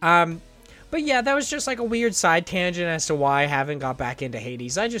 But yeah, that was just like a weird side tangent as to why I haven't got back into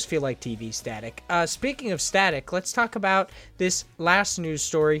Hades. I just feel like TV static. Speaking of static, let's talk about this last news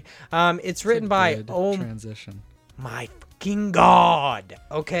story. It's written by transition. My fucking god.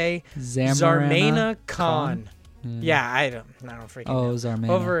 Okay, Zarmena Khan. Yeah, I don't freaking know.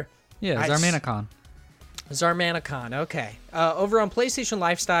 Zarmena. Zarmena Khan. Zarmena Khan, okay. Over on PlayStation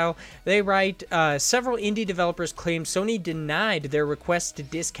Lifestyle, they write, several indie developers claim Sony denied their request to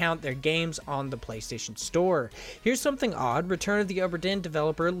discount their games on the PlayStation Store. Here's something odd. Return of the Obra Dinn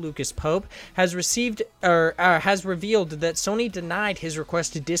developer Lucas Pope has revealed that Sony denied his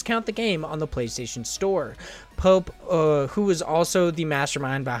request to discount the game on the PlayStation Store. Pope, who was also the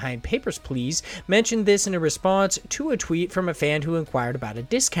mastermind behind Papers, Please, mentioned this in a response to a tweet from a fan who inquired about a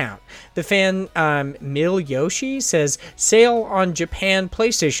discount. The fan, Mil Yoshi, says, sale on Japan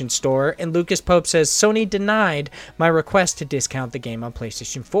PlayStation Store, and Lucas Pope says, Sony denied my request to discount the game on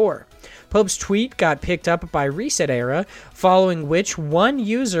PlayStation 4. Pope's tweet got picked up by Reset Era, following which one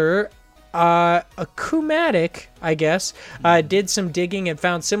user, Akumatic, I guess, did some digging and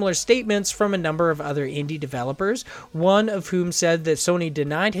found similar statements from a number of other indie developers, one of whom said that Sony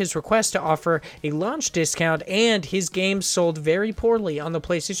denied his request to offer a launch discount and his games sold very poorly on the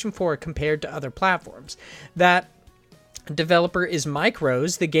PlayStation 4 compared to other platforms. That developer is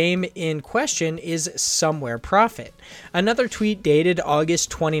Micros. The game in question is Somewhere Profit. Another tweet dated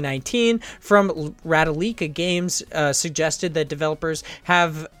August 2019 from Radalika Games suggested that developers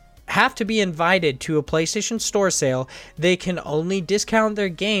have to be invited to a PlayStation Store sale. They can only discount their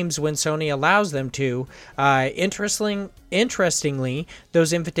games when Sony allows them to. Interestingly,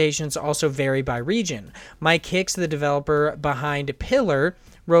 those invitations also vary by region. Mike Hicks, the developer behind Pillar,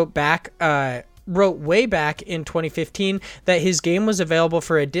 wrote wrote way back in 2015 that his game was available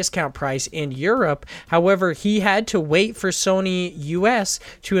for a discount price in Europe. However, he had to wait for Sony US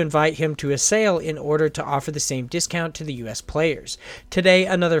to invite him to a sale in order to offer the same discount to the US players. Today,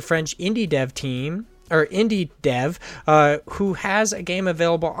 another French indie dev who has a game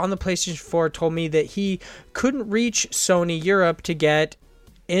available on the PlayStation 4 told me that he couldn't reach Sony Europe to get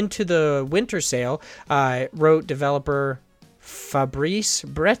into the winter sale, wrote developer Fabrice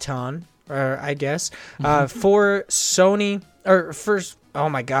Breton, I guess, for Sony, or first, oh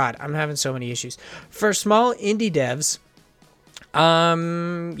my god, I'm having so many issues. For small indie devs,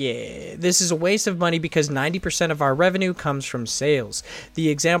 this is a waste of money because 90% of our revenue comes from sales. The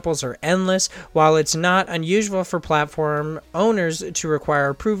examples are endless. While it's not unusual for platform owners to require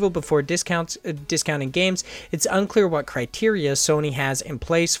approval before discounting games, it's unclear what criteria Sony has in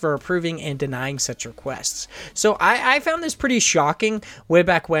place for approving and denying such requests. So I found this pretty shocking way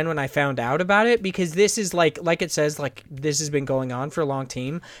back when I found out about it, because this is like it says, like, this has been going on for a long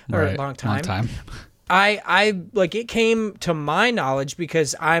time. I like, it came to my knowledge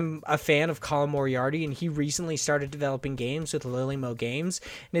because I'm a fan of Colin Moriarty, and he recently started developing games with Lilymo Games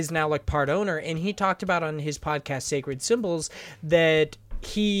and is now like part owner. And he talked about on his podcast Sacred Symbols that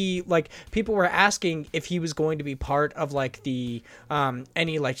he, like, people were asking if he was going to be part of like the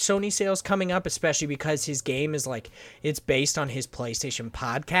any like Sony sales coming up, especially because his game is like, it's based on his PlayStation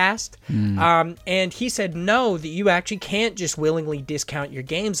podcast. And he said no, that you actually can't just willingly discount your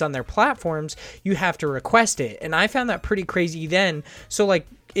games on their platforms. You have to request it. And I found that pretty crazy then. So like,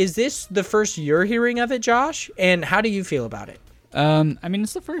 is this the first you're hearing of it, Josh? And how do you feel about it? I mean,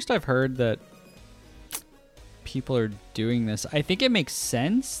 it's the first I've heard that people are doing this. I think it makes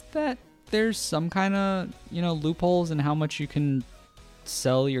sense that there's some kind of, loopholes in how much you can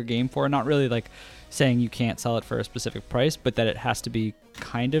sell your game for. Not really like saying you can't sell it for a specific price, but that it has to be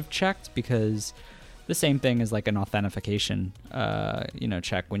kind of checked, because the same thing is like an authentication,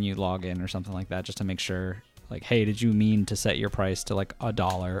 check when you log in or something like that, just to make sure, like, hey, did you mean to set your price to like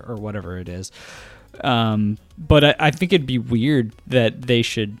 $1 or whatever it is? But I think it'd be weird that they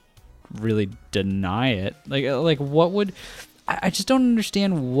should really deny it. Like what would, I just don't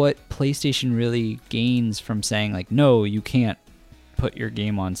understand what PlayStation really gains from saying like, no, you can't put your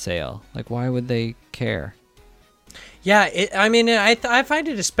game on sale. Like, why would they care? Yeah, I find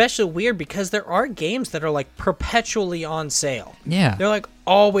it especially weird because there are games that are like perpetually on sale. Yeah, they're like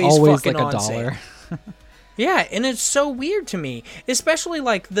always fucking like on sale. Yeah, and it's so weird to me, especially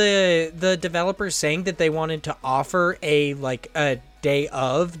like the developers saying that they wanted to offer a day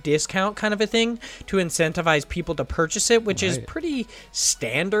of discount kind of a thing to incentivize people to purchase it, which is pretty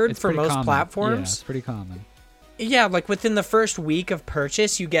standard for most platforms. Yeah, it's pretty common. Yeah, like within the first week of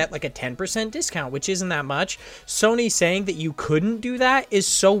purchase, you get like a 10% discount, which isn't that much. Sony saying that you couldn't do that is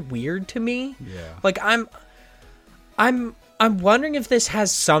so weird to me. Yeah. Like I'm wondering if this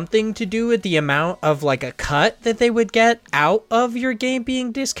has something to do with the amount of like a cut that they would get out of your game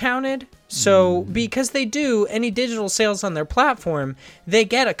being discounted. So because they do any digital sales on their platform, they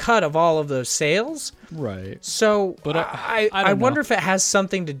get a cut of all of those sales. Right. So but I wonder if it has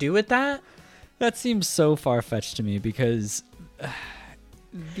something to do with that. That seems so far-fetched to me, because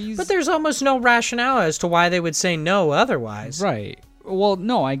But there's almost no rationale as to why they would say no otherwise. Right. Well,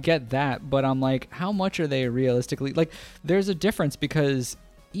 no, I get that, but I'm like, how much are they realistically? Like, there's a difference, because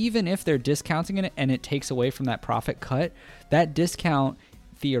even if they're discounting it and it takes away from that profit cut, that discount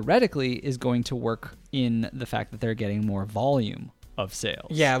theoretically is going to work in the fact that they're getting more volume of sales.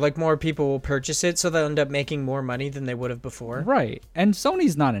 Yeah, like more people will purchase it, so they'll end up making more money than they would have before. Right. And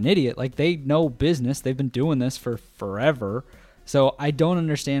Sony's not an idiot. Like, they know business. They've been doing this for forever. So I don't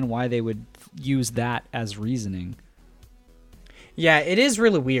understand why they would use that as reasoning. Yeah, it is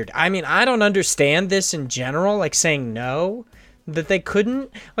really weird. I mean, I don't understand this in general, like saying no, that they couldn't.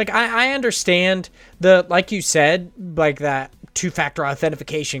 Like, I understand like you said, like that two-factor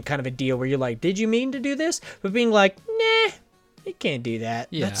authentication kind of a deal where you're like, did you mean to do this? But being like, nah, you can't do that.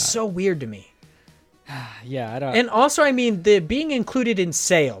 Yeah. That's so weird to me. Yeah, I don't. And also, I mean, the being included in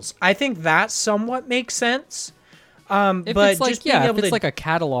sales, I think that somewhat makes sense. If but it's like, just being able if it's to, like a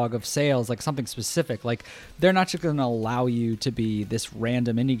catalog of sales, like something specific, like they're not just going to allow you to be this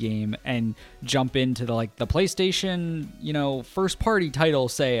random indie game and jump into the PlayStation, first party title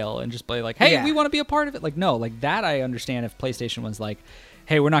sale and just play like, hey, we want to be a part of it. Like, no, like that I understand if PlayStation was like,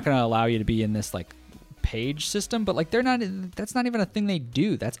 hey, we're not going to allow you to be in this like page system, but like that's not even a thing they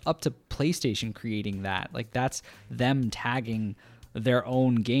do. That's up to PlayStation creating that. Like, that's them tagging their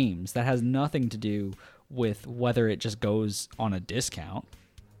own games. That has nothing to do with whether it just goes on a discount.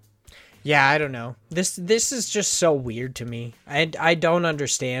 Yeah, I don't know. This is just so weird to me. I don't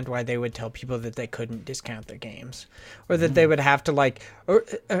understand why they would tell people that they couldn't discount their games, or that they would have to like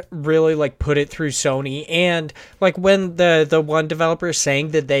really like put it through Sony. And like when the one developer is saying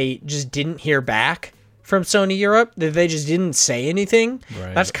that they just didn't hear back from Sony Europe, that they just didn't say anything.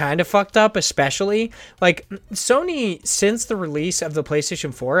 Right. That's kind of fucked up, especially like Sony, since the release of the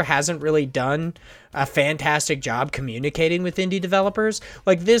PlayStation 4, hasn't really done a fantastic job communicating with indie developers.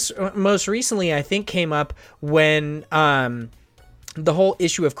 Like this most recently, I think, came up when the whole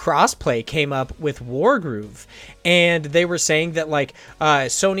issue of crossplay came up with Wargroove, and they were saying that like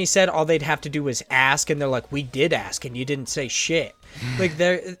Sony said all they'd have to do was ask, and they're like, we did ask and you didn't say shit. Like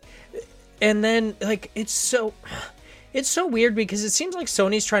they're And then, like, it's so weird because it seems like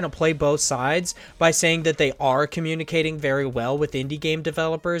Sony's trying to play both sides by saying that they are communicating very well with indie game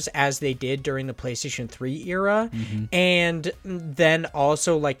developers, as they did during the PlayStation 3 era. And then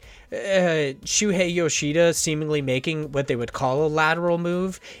also, like, Shuhei Yoshida seemingly making what they would call a lateral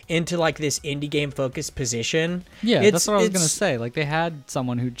move into, like, this indie game focused position. Yeah, that's what I was going to say. Like, they had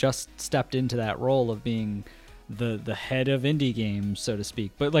someone who just stepped into that role of being the head of indie games, so to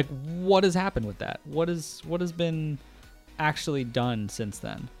speak. But like, what has happened with that? What has been actually done since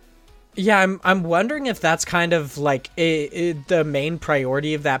then? Yeah, I'm wondering if that's kind of like the main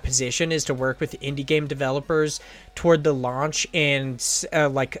priority of that position is to work with indie game developers toward the launch and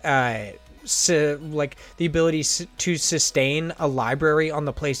like the ability to sustain a library on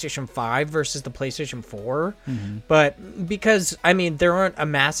the PlayStation 5 versus the PlayStation 4. But because, I mean, there aren't a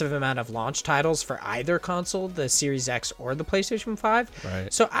massive amount of launch titles for either console, the Series X or the PlayStation 5.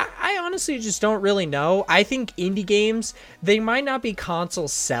 Right. So I honestly just don't really know. I think indie games, they might not be console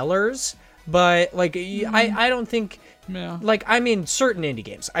sellers, but like I don't think, like, I mean, certain indie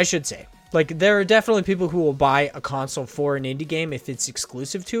games, I should say. Like, there are definitely people who will buy a console for an indie game if it's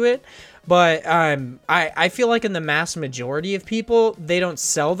exclusive to it. But I feel like in the mass majority of people, they don't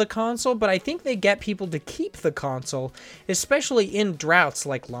sell the console, but I think they get people to keep the console, especially in droughts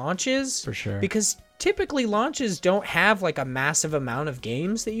like launches. For sure. Because typically launches don't have like a massive amount of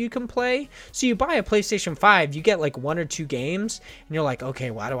games that you can play. So you buy a PlayStation 5, you get like 1 or 2 games, and you're like,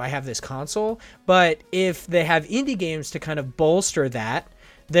 okay, why do I have this console? But if they have indie games to kind of bolster that,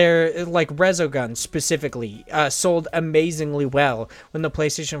 they're like Resogun specifically sold amazingly well when the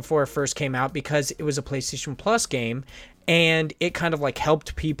PlayStation 4 first came out because it was a PlayStation Plus game, and it kind of like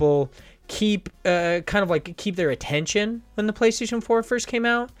helped people keep their attention when the PlayStation 4 first came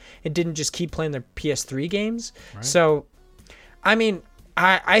out. It didn't just keep playing their PS3 games. Right. So, I mean,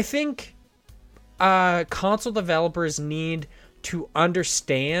 I think console developers need to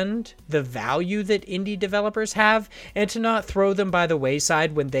understand the value that indie developers have and to not throw them by the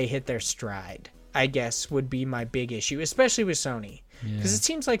wayside when they hit their stride, I guess, would be my big issue, especially with Sony, because it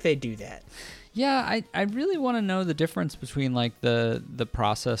seems like they do that. Yeah, I really want to know the difference between like the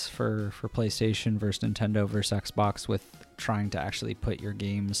process for PlayStation versus Nintendo versus Xbox with trying to actually put your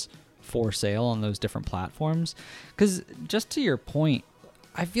games for sale on those different platforms. Because just to your point,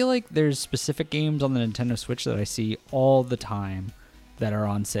 I feel like there's specific games on the Nintendo Switch that I see all the time that are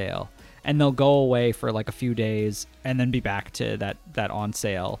on sale, and they'll go away for like a few days and then be back to that on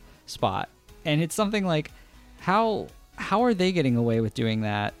sale spot. And it's something like, how are they getting away with doing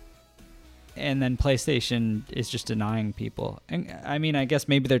that? And then PlayStation is just denying people. And I mean, I guess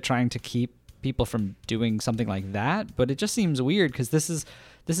maybe they're trying to keep people from doing something like that, but it just seems weird because this is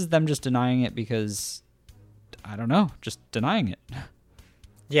them just denying it because, I don't know, just denying it.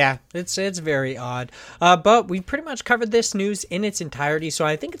 Yeah, it's very odd. But we pretty much covered this news in its entirety, so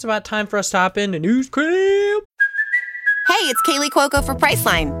I think it's about time for us to hop into News Cram. Hey, it's Kaylee Cuoco for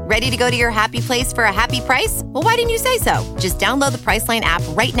Priceline. Ready to go to your happy place for a happy price? Well, why didn't you say so? Just download the Priceline app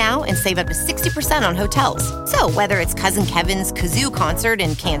right now and save up to 60% on hotels. So whether it's Cousin Kevin's Kazoo Concert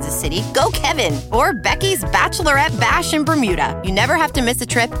in Kansas City, go Kevin, or Becky's Bachelorette Bash in Bermuda, you never have to miss a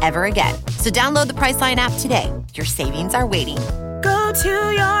trip ever again. So download the Priceline app today. Your savings are waiting. Go to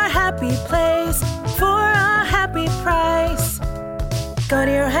your happy place for a happy price. Go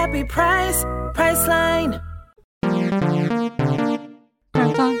to your happy price, Priceline.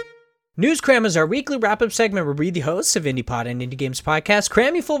 News Cram is our weekly wrap-up segment where we, the hosts of IndiePod and Indie Games Podcast,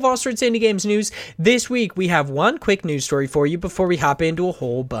 cram you full of all sorts of indie games news. This week, we have one quick news story for you before we hop into a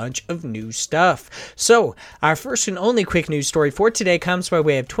whole bunch of new stuff. So, our first and only quick news story for today comes by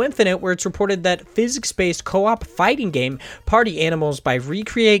way of Twinfinite, where it's reported that physics-based co-op fighting game Party Animals by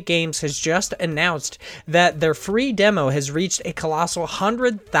Recreate Games has just announced that their free demo has reached a colossal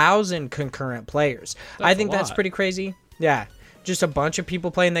 100,000 concurrent players. I think that's pretty crazy. Yeah. just a bunch of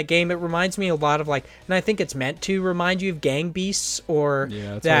people playing that game. It reminds me a lot of like, and I think it's meant to remind you of Gang Beasts or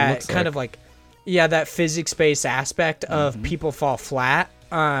that kind of like, that physics-based aspect of People Fall Flat.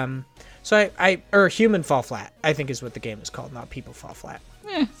 Or Human Fall Flat, I think is what the game is called, not People Fall Flat.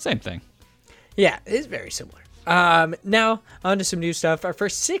 Same thing. Yeah, it's very similar. Now, on to some new stuff. Our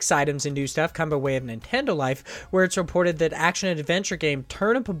first 6 items in new stuff come by way of Nintendo Life, where it's reported that action and adventure game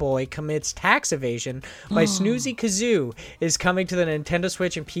Turnip Boy Commits Tax Evasion by Snoozy Kazoo is coming to the Nintendo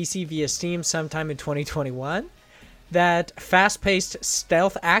Switch and PC via Steam sometime in 2021. That fast-paced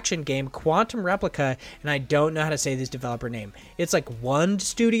stealth action game Quantum Replica, and I don't know how to say this developer name. It's like Wond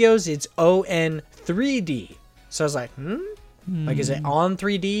Studios. It's ON3D. So I was like, Like, is it on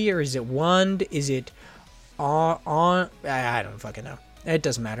 3D or is it Wond? Is it on? I don't fucking know. It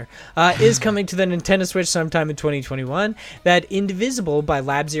doesn't matter. Is coming to the Nintendo Switch sometime in 2021. That Indivisible by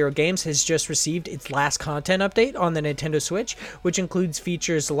Lab Zero Games has just received its last content update on the Nintendo Switch, which includes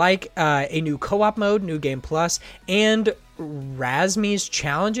features like a new co-op mode, New Game Plus, and Razmie's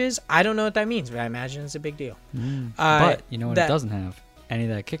challenges. I don't know what that means, but I imagine it's a big deal. But you know what it doesn't have? Any of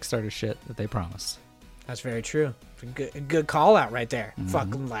that Kickstarter shit that they promised. That's very true. A good call out right there.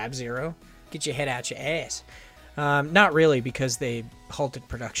 Fucking Lab Zero. Get your head out your ass. Not really, because they halted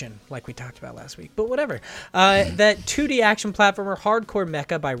production, like we talked about last week, but whatever. That 2D action platformer Hardcore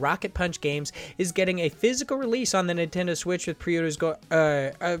Mecha by Rocket Punch Games is getting a physical release on the Nintendo Switch with pre-orders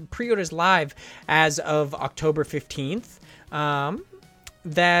live as of October 15th.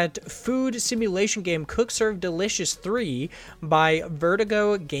 That food simulation game Cook Serve Delicious 3 by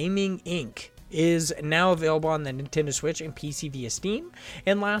Vertigo Gaming Inc. is now available on the Nintendo Switch and PC via Steam.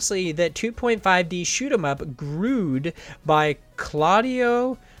 And lastly, that 2.5D shoot 'em up Grood by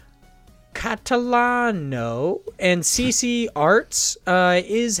Claudio Catalano and CC Arts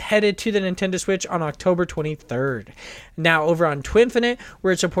is headed to the Nintendo Switch on October 23rd. Now, over on Twinfinite,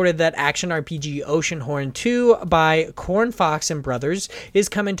 where it's reported that action RPG Oceanhorn 2 by Corn Fox and Brothers is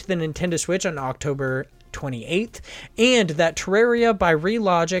coming to the Nintendo Switch on October 28th, and that Terraria by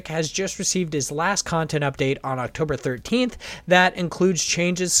Relogic has just received its last content update on October 13th. That includes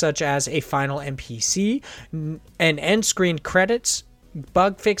changes such as a final NPC, an end screen credits,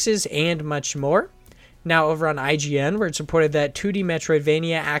 bug fixes, and much more. Now over on IGN, where it's reported that 2D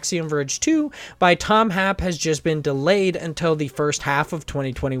Metroidvania Axiom Verge 2 by Tom Happ has just been delayed until the first half of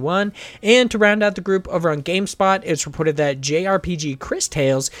 2021. And to round out the group over on GameSpot, it's reported that JRPG Chris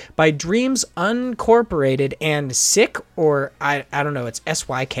Tales by Dreams Uncorporated and Sick, or I don't know, it's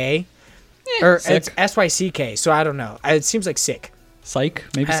SYK? Or Sick. It's SYCK, so I don't know. It seems like Sick. Psych?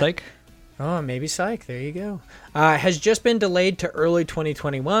 Maybe Psych? Oh, maybe Psych. There you go. Has just been delayed to early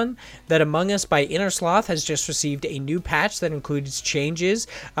 2021. That Among Us by Innersloth has just received a new patch that includes changes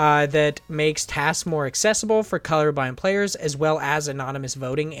that makes tasks more accessible for colorblind players, as well as anonymous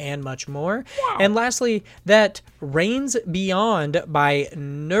voting and much more. Wow. And lastly, that Reigns Beyond by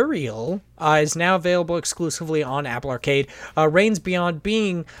Nuriel is now available exclusively on Apple Arcade. Reigns Beyond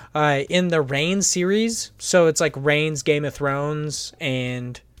being in the Reigns series, so it's like Reigns, Game of Thrones,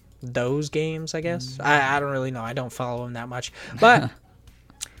 and those games, I guess. I don't really know. I don't follow them that much. But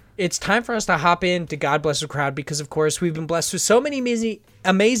it's time for us to hop into God Bless the Crowd, because, of course, we've been blessed with so many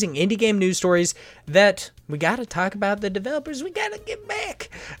amazing indie game news stories that we got to talk about the developers. We got to get back.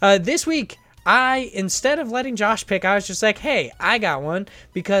 This week, instead of letting Josh pick, I was just like, hey, I got one,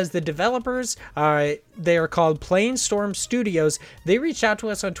 because the developers, they are called Plainstorm Studios. They reached out to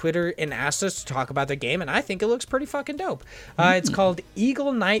us on Twitter and asked us to talk about the game, and I think it looks pretty fucking dope. It's called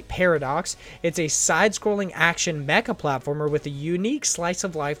Eagle Knight Paradox. It's a side-scrolling action mecha platformer with a unique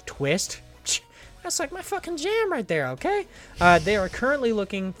slice-of-life twist. That's like my fucking jam right there, okay? They are currently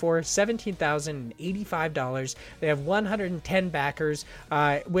looking for $17,085. They have 110 backers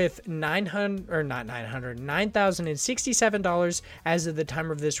with $9,067 as of the time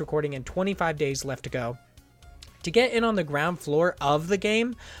of this recording and 25 days left to go. To get in on the ground floor of the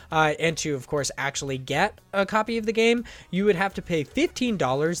game, and to, of course, actually get a copy of the game, you would have to pay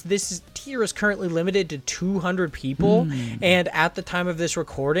 $15. This tier is currently limited to 200 people, and at the time of this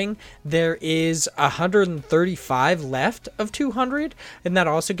recording, there is 135 left of 200, and that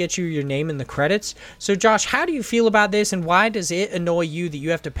also gets you your name in the credits. So, Josh, how do you feel about this, and why does it annoy you that you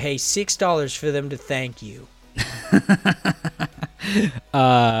have to pay $6 for them to thank you?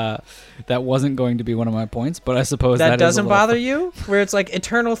 That wasn't going to be one of my points, but I suppose that doesn't bother you, where it's like,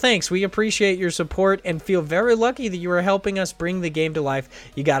 eternal thanks, we appreciate your support and feel very lucky that you are helping us bring the game to life.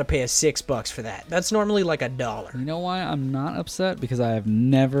 You got to pay us $6 for that. That's normally like $1. You know why I'm not upset? Because I have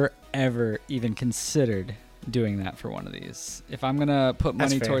never ever even considered doing that for one of these. If I'm gonna put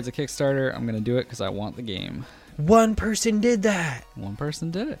money towards a Kickstarter, I'm gonna do it because I want the game. One person did that. One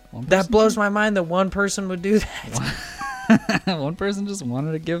person did it. That blows my mind that one person would do that. One person just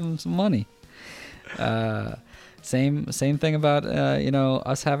wanted to give them some money. Same thing about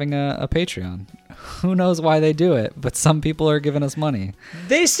us having a Patreon. Who knows why they do it, but some people are giving us money.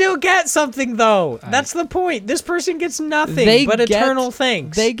 They still get something though. That's the point. This person gets nothing but eternal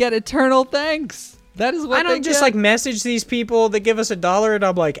thanks. They get eternal thanks. That is what I don't just like message these people that give us $1 and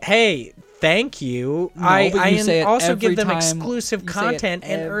I'm like, hey, thank you. No, I also give them time, exclusive content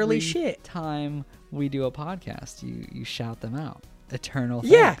and early shit. Time we do a podcast, you shout them out. Eternal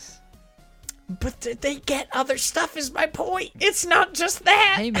thanks. Yeah. But they get other stuff is my point. It's not just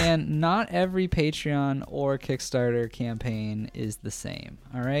that. Hey, man, not every Patreon or Kickstarter campaign is the same,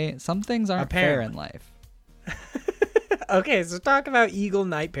 all right? Some things aren't fair in life. Okay, so talk about Eagle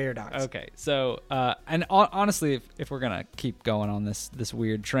Knight Paradox. Okay, so, and honestly, if we're going to keep going on this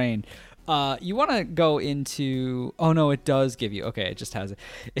weird train, you want to go into... Oh, no, it does give you... Okay, it just has it.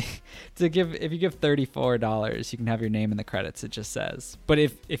 If you give $34, you can have your name in the credits, it just says. But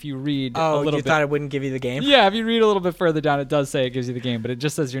if you read a little bit... Oh, you thought it wouldn't give you the game? Yeah, if you read a little bit further down, it does say it gives you the game, but it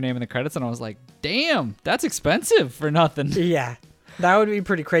just says your name in the credits, and I was like, damn, that's expensive for nothing. Yeah, that would be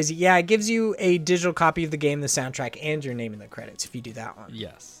pretty crazy. Yeah, it gives you a digital copy of the game, the soundtrack, and your name in the credits if you do that one.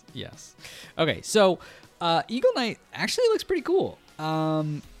 Yes. Okay, so Eagle Knight actually looks pretty cool.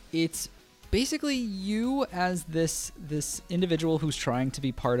 It's basically you as this individual who's trying to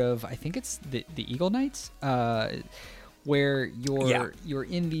be part of, I think it's the Eagle Knights, where you're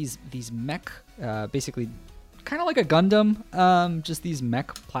in these mech, basically kind of like a Gundam, just these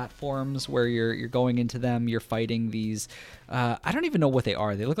mech platforms where you're going into them, you're fighting these, I don't even know what they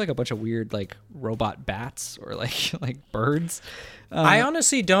are. They look like a bunch of weird like robot bats or like birds. I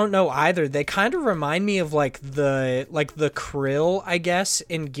honestly don't know either. They kind of remind me of like the Krill, I guess,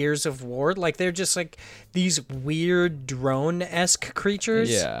 in Gears of War. Like they're just like these weird drone-esque creatures.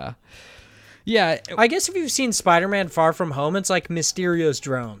 Yeah. I guess if you've seen Spider-Man Far From Home, it's like Mysterio's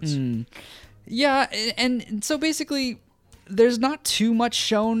drones. Yeah, and so basically there's not too much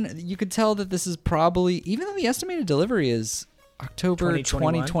shown. You could tell that this is probably, even though the estimated delivery is October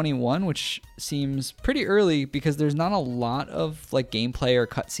 2021, which seems pretty early because there's not a lot of like gameplay or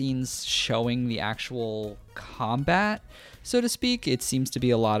cutscenes showing the actual combat, so to speak. It seems to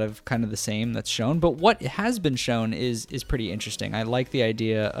be a lot of kind of the same that's shown, but what has been shown is pretty interesting. I like the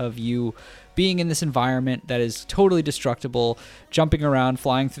idea of you being in this environment that is totally destructible, jumping around,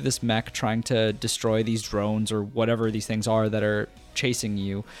 flying through this mech, trying to destroy these drones or whatever these things are that are chasing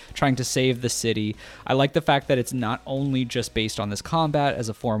you, trying to save the city. I like the fact that it's not only just based on this combat as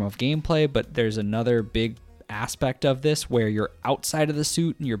a form of gameplay, but there's another big aspect of this where you're outside of the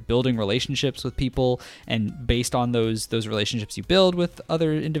suit and you're building relationships with people, and based on those relationships you build with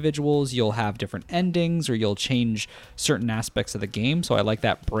other individuals, you'll have different endings or you'll change certain aspects of the game. So I like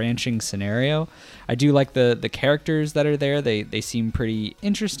that branching scenario. I do like the characters that are there. They seem pretty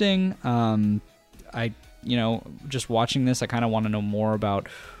interesting. Just watching this, I kind of want to know more about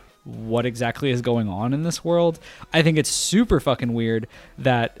what exactly is going on in this world. I think it's super fucking weird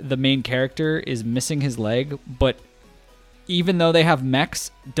that the main character is missing his leg, but even though they have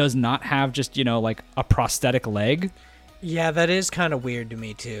mechs, does not have just, like a prosthetic leg. Yeah, that is kind of weird to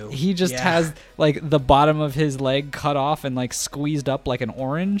me too. He just has like the bottom of his leg cut off and like squeezed up like an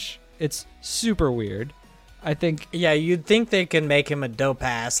orange. It's super weird. I think... Yeah, you'd think they can make him a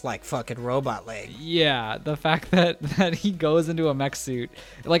dope-ass, like, fucking robot leg. Yeah, the fact that he goes into a mech suit.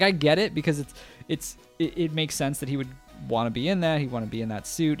 Like, I get it, because it makes sense that he would want to be in that. He'd want to be in that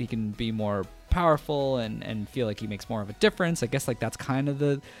suit. He can be more powerful and feel like he makes more of a difference. I guess, like, that's kind of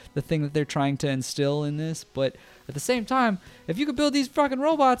the thing that they're trying to instill in this. But at the same time, if you could build these fucking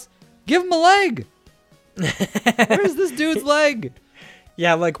robots, give him a leg! Where's this dude's leg?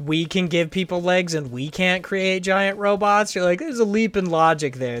 Yeah, like we can give people legs and we can't create giant robots. You're like, there's a leap in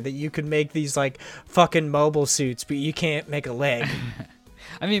logic there that you could make these like fucking mobile suits, but you can't make a leg.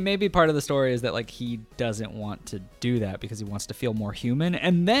 I mean, maybe part of the story is that like he doesn't want to do that because he wants to feel more human,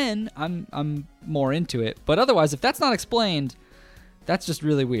 and then I'm more into it. But otherwise, if that's not explained, that's just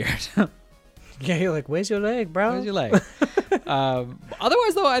really weird. Yeah, you're like, where's your leg, bro? Where's your leg?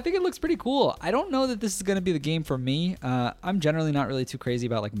 Otherwise, though, I think it looks pretty cool. I don't know that this is going to be the game for me. I'm generally not really too crazy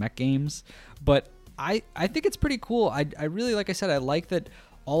about like mech games, but I think it's pretty cool. I really, like I said, I like that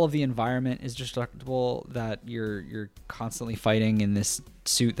all of the environment is destructible, that you're constantly fighting in this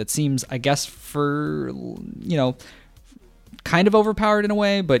suit that seems, I guess, for, kind of overpowered in a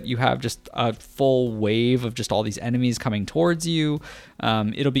way, but you have just a full wave of just all these enemies coming towards you.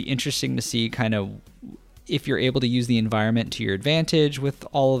 It'll be interesting to see kind of if you're able to use the environment to your advantage with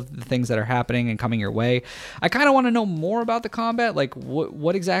all of the things that are happening and coming your way. I kind of want to know more about the combat. Like,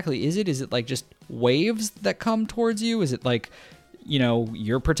 what exactly is it? Is it like just waves that come towards you? Is it like,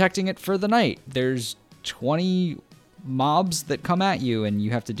 you're protecting it for the night? There's 20 mobs that come at you and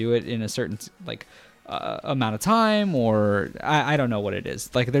you have to do it in a certain amount of time, or I don't know what it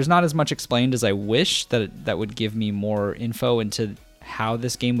is. Like, there's not as much explained as I wish that would give me more info into how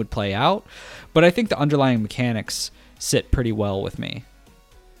this game would play out, but I think the underlying mechanics sit pretty well with me.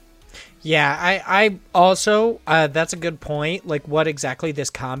 Yeah, I also, that's a good point. Like, what exactly this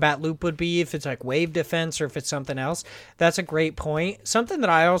combat loop would be, if it's like wave defense or if it's something else. That's a great point. Something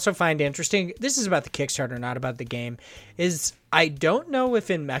that I also find interesting, this is about the Kickstarter, not about the game, is I don't know if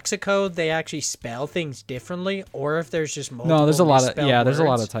in Mexico they actually spell things differently, or if there's just multiple. No, there's a lot of words. A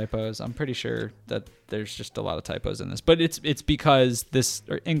lot of typos. I'm pretty sure that there's just a lot of typos in this, but it's because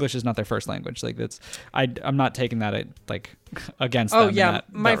English is not their first language. Like, I'm not taking that against them. Oh yeah, in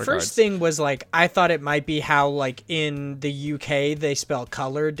that my regards. first thing was like, I thought it might be how like in the UK they spell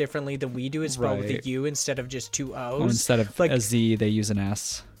color differently than we do. It's spelled with a U instead of just two O's. Or instead of a Z, they use an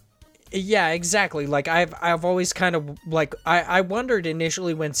S. Yeah, exactly. Like, I've always kind of like, I wondered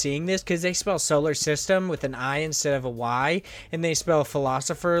initially when seeing this, because they spell solar system with an I instead of a Y, and they spell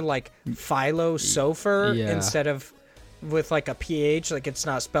philosopher like philosopher instead of with like a PH, like it's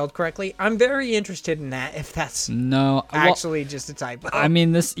not spelled correctly. I'm very interested in that, if that's actually just a typo. I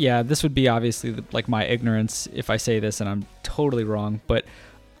mean, this would be obviously like my ignorance if I say this and I'm totally wrong, but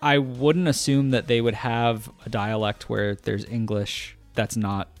I wouldn't assume that they would have a dialect where there's English that's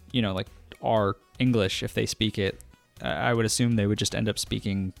not, like our English if they speak it. I would assume they would just end up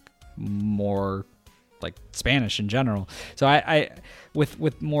speaking more like Spanish in general. So I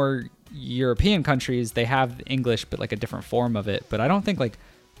with more European countries, they have English but like a different form of it. But I don't think like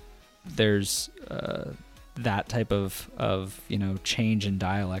there's that type of change in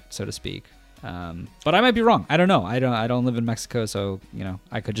dialect, so to speak. But I might be wrong. I don't know. I don't live in Mexico, so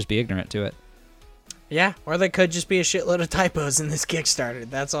I could just be ignorant to it. Yeah, or they could just be a shitload of typos in this Kickstarter.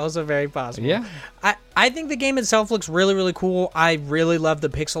 That's also very possible. Yeah. I think the game itself looks really, really cool. I really love the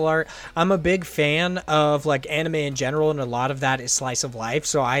pixel art. I'm a big fan of like anime in general, and a lot of that is slice of life,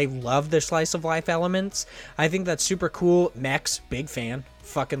 so I love the slice of life elements. I think that's super cool. Mechs, big fan.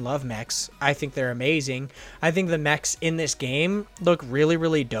 Fucking love mechs. I think they're amazing. I think the mechs in this game look really,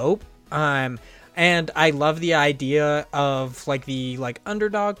 really dope. And I love the idea of like the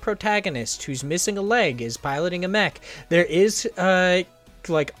underdog protagonist who's missing a leg is piloting a mech. There is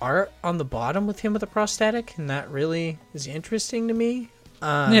like art on the bottom with him with a prosthetic, and that really is interesting to me.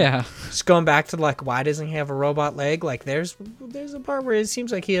 Just going back to like, why doesn't he have a robot leg? Like, there's a part where it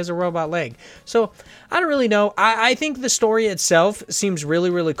seems like he has a robot leg. So I don't really know. I think the story itself seems really,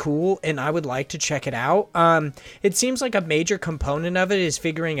 really cool, and I would like to check it out. It seems like a major component of it is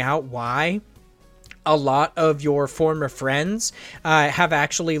figuring out why a lot of your former friends have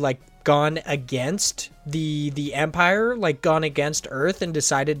actually like gone against the Empire, like gone against Earth and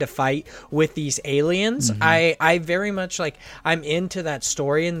decided to fight with these aliens. I very much like, I'm into that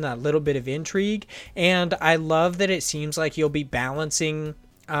story and that little bit of intrigue, and I love that it seems like you'll be balancing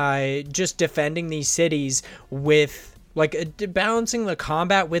just defending these cities with like balancing the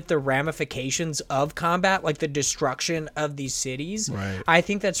combat with the ramifications of combat, like the destruction of these cities. Right. I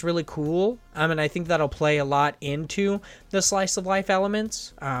think that's really cool. And I think that'll play a lot into the slice of life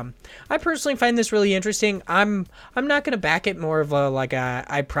elements. I personally find this really interesting. I'm not going to back it more of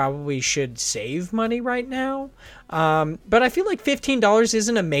I probably should save money right now. But I feel like $15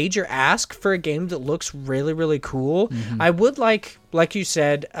 isn't a major ask for a game that looks really, really cool. I would like you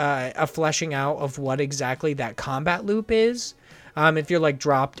said, a fleshing out of what exactly that combat loop is. If you're like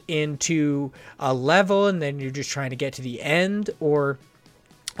dropped into a level and then you're just trying to get to the end, or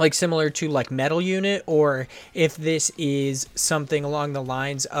like similar to like Metal Unit, or if this is something along the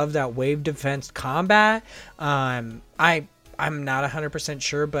lines of that wave defense combat. I'm not 100%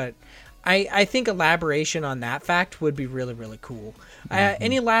 sure, but I think elaboration on that fact would be really, really cool.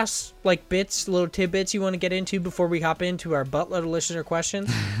 Any last like little tidbits you want to get into before we hop into our buttload of listener questions?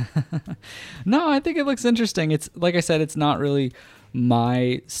 No, I think it looks interesting. It's like I said, it's not really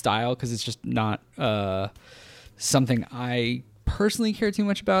my style because it's just not something I personally care too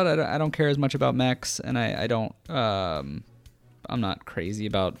much about. I don't care as much about mechs, and I don't. I'm not crazy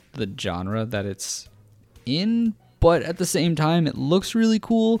about the genre that it's in. But at the same time, it looks really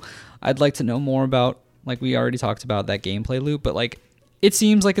cool. I'd like to know more about, like we already talked about, that gameplay loop. But like, it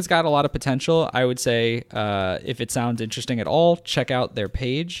seems like it's got a lot of potential. I would say if it sounds interesting at all, check out their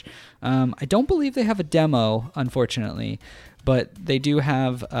page. I don't believe they have a demo, unfortunately. But they do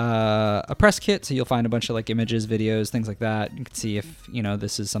have a press kit, so you'll find a bunch of like images, videos, things like that. You can see if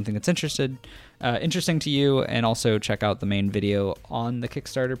this is something that's interesting to you, and also check out the main video on the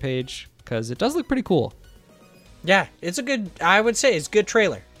Kickstarter page because it does look pretty cool. Yeah, I would say it's a good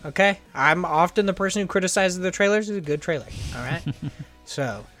trailer. Okay, I'm often the person who criticizes the trailers. It's a good trailer. All right,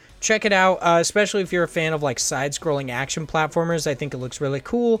 so check it out, especially if you're a fan of like side-scrolling action platformers. I think it looks really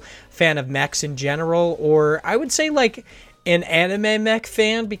cool. Fan of mechs in general, or I would say like an anime mech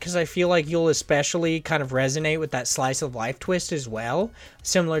fan, because I feel like you'll especially kind of resonate with that slice of life twist as well,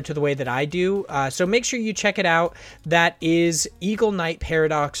 similar to the way that I do. So make sure you check it out. That is Eagle Knight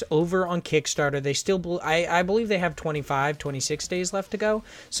Paradox over on Kickstarter. They still, I believe they have 26 days left to go.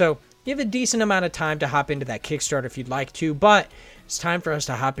 So you have a decent amount of time to hop into that Kickstarter if you'd like to, but it's time for us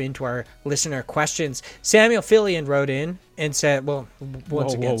to hop into our listener questions. Samuel Fillion wrote in and said,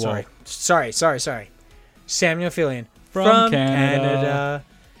 sorry. Samuel Fillion from Canada.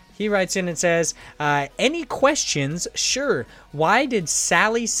 He writes in and says, any questions? Sure. Why did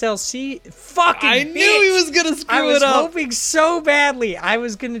Sally sell fucking I bitch. knew he was going to screw it up. I was hoping so badly I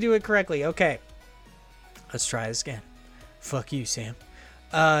was going to do it correctly. Okay. Let's try this again. Fuck you, Sam.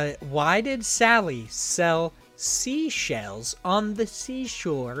 Why did Sally sell seashells on the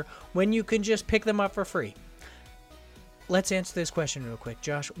seashore when you can just pick them up for free? Let's answer this question real quick.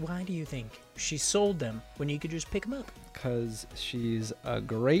 Josh, why do you think she sold them when you could just pick them up? Because she's a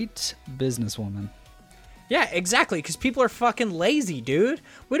great businesswoman. Yeah, exactly, because people are fucking lazy, dude.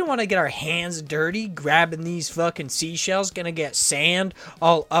 We don't want to get our hands dirty grabbing these fucking seashells. Gonna get sand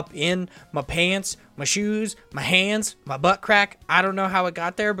all up in my pants, my shoes, my hands, my butt crack. I don't know how it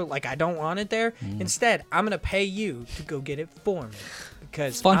got there, but like I don't want it there. Instead, I'm gonna pay you to go get it for me.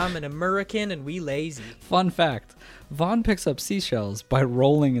 Because I'm an American and we lazy. Fun fact. Vaughn picks up seashells by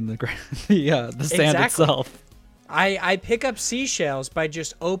rolling in the sand itself. I pick up seashells by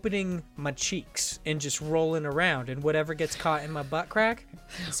just opening my cheeks and just rolling around, and whatever gets caught in my butt crack,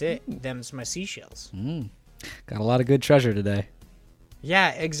 that's it. Them's my seashells. Got a lot of good treasure today.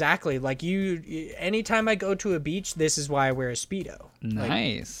 Yeah, exactly. Like anytime I go to a beach, this is why I wear a Speedo.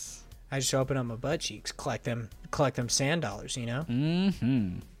 Nice. I just open up my butt cheeks, collect them sand dollars,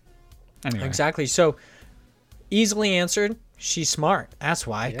 Mm-hmm. Anyway. Exactly. So easily answered. She's smart. That's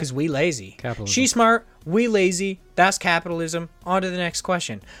why, because we lazy. Capitalism. She's smart. We lazy. That's capitalism. On to the next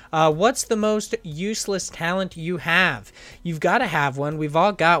question. What's the most useless talent you have? You've got to have one. We've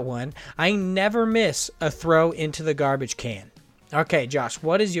all got one. I never miss a throw into the garbage can. Okay, Josh,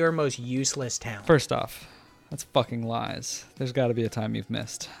 what is your most useless talent? First off, that's fucking lies. There's got to be a time you've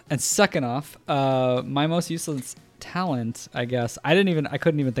missed. And second off, my most useless talent, I guess, I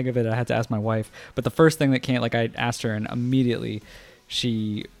couldn't even think of it. I had to ask my wife. But the first thing that I asked her, and immediately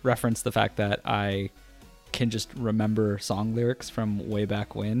she referenced the fact that I can just remember song lyrics from way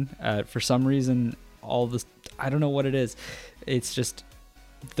back when. For some reason, I don't know what it is. It's just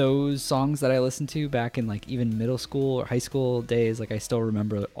those songs that I listened to back in like even middle school or high school days, like I still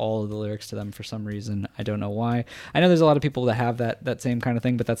remember all of the lyrics to them for some reason. I don't know why. I know there's a lot of people that have that same kind of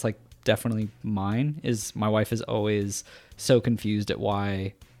thing, but that's like definitely mine. Is my wife is always so confused at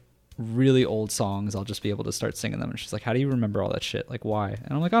why really old songs I'll just be able to start singing them, and she's like, how do you remember all that shit? Like, why?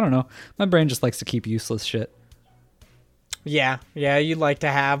 And I'm like, I don't know, my brain just likes to keep useless shit. Yeah, you like to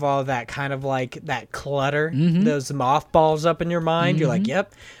have all that kind of like that clutter, those mothballs up in your mind. You're like,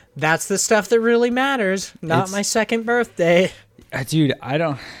 yep, that's the stuff that really matters, not my second birthday. Dude,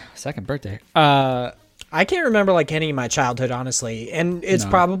 second birthday. I can't remember like any of my childhood, honestly, and it's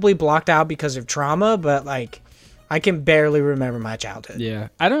probably blocked out because of trauma, but like I can barely remember my childhood. Yeah,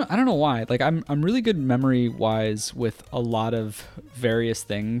 I don't know why. Like I'm really good memory wise with a lot of various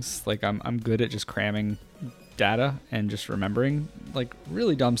things. Like I'm good at just cramming data and just remembering like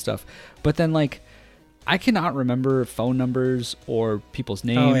really dumb stuff. But then like I cannot remember phone numbers or people's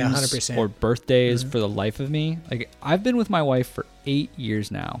names 100%. Or birthdays for the life of me. Like I've been with my wife for 8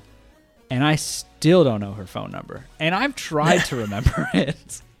 years now, and I still don't know her phone number. And I've tried to remember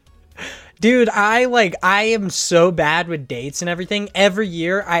it. Dude, I am so bad with dates and everything. Every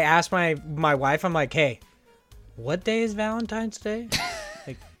year I ask my wife, I'm like, hey, what day is Valentine's Day?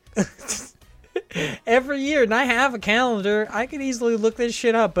 Like every year, and I have a calendar. I could easily look this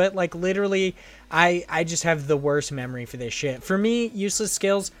shit up, but like literally I just have the worst memory for this shit. For me, useless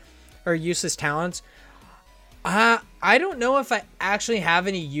skills or useless talents, I don't know if I actually have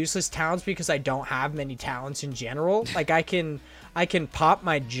any useless talents because I don't have many talents in general. Like I can pop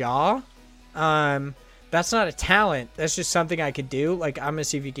my jaw. That's not a talent. That's just something I could do. Like I'm gonna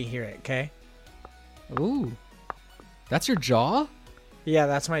see if you can hear it. Okay. Ooh, that's your jaw? Yeah,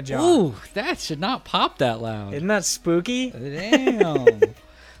 that's my jaw. Ooh, that should not pop that loud. Isn't that spooky? Damn.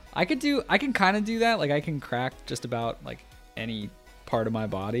 I can kind of do that. Like, I can crack just about like any part of my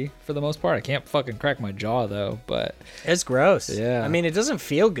body for the most part. I can't fucking crack my jaw though, but It's gross. Yeah. I mean, it doesn't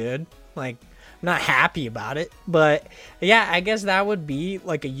feel good. Like, I'm not happy about it. But yeah, I guess that would be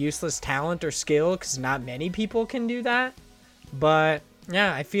like a useless talent or skill because not many people can do that. But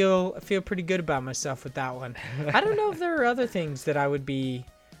yeah, I feel pretty good about myself with that one. I don't know if there are other things that I would be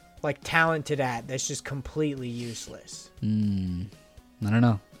like talented at that's just completely useless. I don't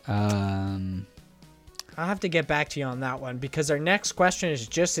know. I'll have to get back to you on that one because our next question is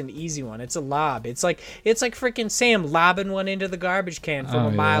just an easy one. It's a lob. It's like freaking Sam lobbing one into the garbage can from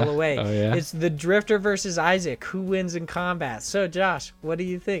a mile away. Oh, yeah? It's the Drifter versus Isaac. Who wins in combat? So Josh, what do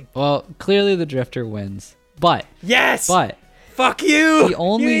you think? Well, clearly the Drifter wins, but Yes. but Fuck you. he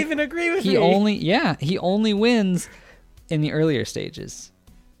only you even agree with me. he only wins in the earlier stages.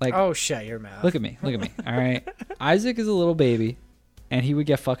 Like, Oh, shut your mouth. look at me. All right, Isaac is a little baby, and he would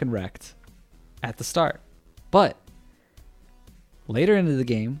get fucking wrecked at the start. But later into the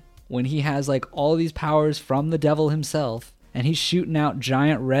game, when he has like all these powers from the devil himself, and he's shooting out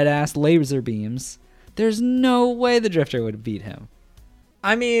giant red ass laser beams, there's no way the Drifter would beat him.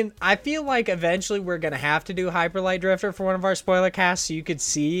 I mean, I feel like eventually we're going to have to do Hyperlight Drifter for one of our spoiler casts so you could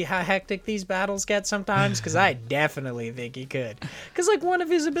see how hectic these battles get sometimes, because I definitely think he could. Because, like, one of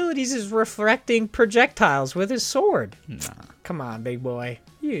his abilities is reflecting projectiles with his sword. Nah. Come on, big boy.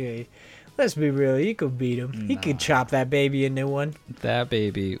 Let's be real. You could beat him. He could chop that baby a new one. That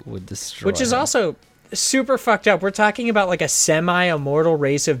baby would destroy Which is him. also super fucked up. We're talking about, like, a semi-immortal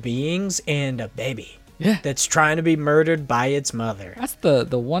race of beings and a baby. Yeah. That's trying to be murdered by its mother. That's the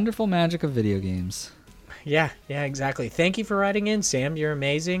wonderful magic of video games. Yeah, exactly. Thank you for writing in, Sam. You're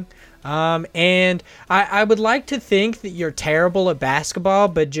amazing. And I would like to think that you're terrible at basketball,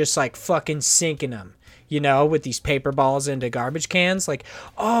 but just like fucking sinking them, you know, with these paper balls into garbage cans. Like,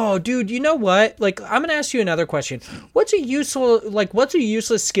 oh, dude, you know what? Like, I'm gonna ask you another question. What's a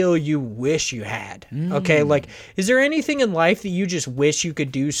useless skill you wish you had? Okay, like, is there anything in life that you just wish you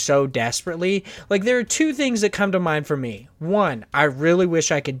could do so desperately? Like, there are two things that come to mind for me. One, I really wish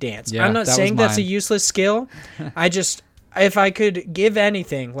I could dance. Yeah, I'm not that was saying that's a mine. useless skill. If I could give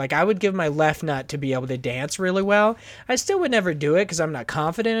anything, like I would give my left nut to be able to dance really well. I still would never do it because I'm not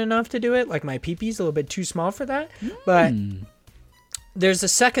confident enough to do it. Like my pee-pee's a little bit too small for that. But there's a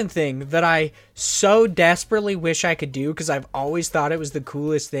second thing that I so desperately wish I could do because I've always thought it was the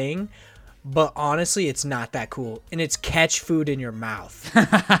coolest thing. But honestly, it's not that cool. And it's catch food in your mouth.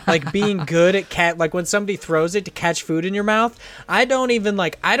 Like being good at like when somebody throws it to catch food in your mouth, I don't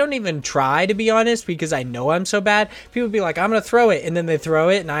even try, to be honest, because I know I'm so bad. People be like, I'm going to throw it. And then they throw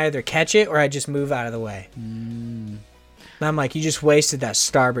it and I either catch it or I just move out of the way. And I'm like, you just wasted that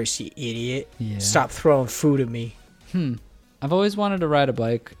Starburst, you idiot. Yeah. Stop throwing food at me. I've always wanted to ride a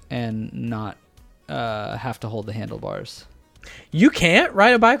bike and not have to hold the handlebars. You can't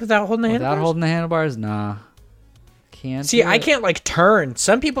ride a bike without holding the Without handlebars? holding the handlebars, nah. Can't. See, do I it. can't like turn.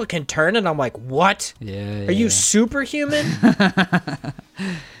 Some people can turn and I'm like, what? Yeah. Are you superhuman?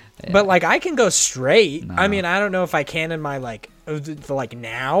 But like I can go straight. No. I mean, I don't know if I can in my like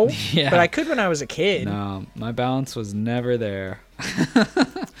now, Yeah. but I could when I was a kid. No, my balance was never there.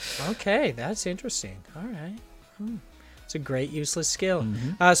 Okay, that's interesting. All right. It's a great useless skill.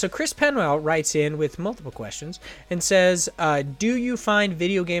 So Chris Penwell writes in with multiple questions and says, do you find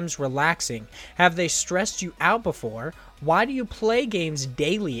video games relaxing? Have they stressed you out before? Why do you play games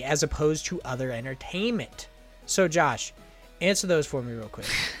daily as opposed to other entertainment? So Josh, answer those for me real quick.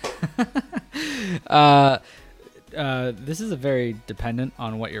 This is a very dependent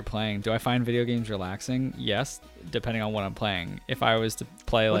on what you're playing. Do I find video games relaxing? Yes, depending on what I'm playing. If I was to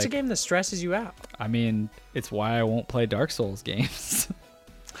play What's a like, game that stresses you out? I mean, it's why I won't play Dark Souls games.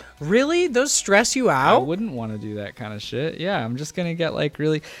 Really? Those stress you I out? wouldn't want to do that kind of shit. Yeah, I'm just gonna get like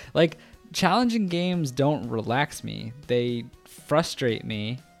really like challenging games don't relax me. They frustrate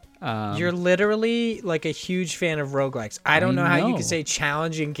me. You're literally like a huge fan of roguelikes. I don't know how you know. can say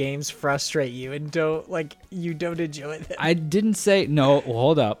challenging games frustrate you and you don't enjoy them. I didn't say no.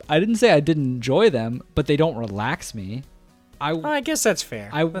 Hold up. I didn't say I didn't enjoy them, but they don't relax me. I guess that's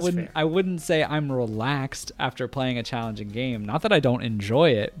fair. I That's wouldn't. fair. I wouldn't say I'm relaxed after playing a challenging game. Not that I don't enjoy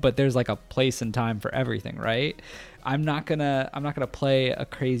it, but there's like a place and time for everything, right? I'm not gonna play a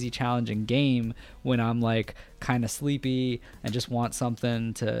crazy challenging game when I'm like kind of sleepy and just want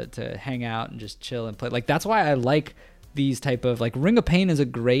something to hang out and just chill and play. Like that's why I like these type of like Ring of Pain is a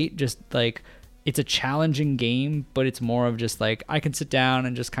great just like it's a challenging game, but it's more of just like I can sit down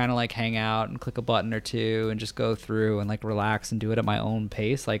and just kind of like hang out and click a button or two and just go through and like relax and do it at my own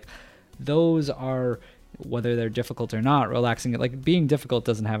pace. Like those are, whether they're difficult or not, relaxing. Like being difficult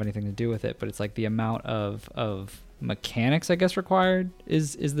doesn't have anything to do with it, but it's like the amount of mechanics, I guess, required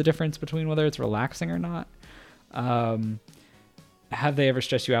is the difference between whether it's relaxing or not. Have they ever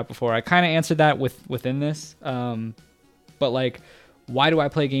stressed you out before? I kind of answered that within this, but like, why do I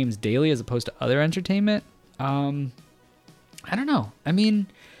play games daily as opposed to other entertainment? I don't know. I mean,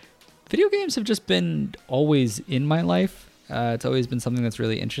 video games have just been always in my life. It's always been something that's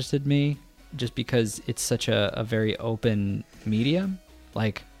really interested me, just because it's such a very open medium.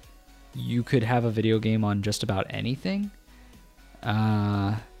 Like, you could have a video game on just about anything.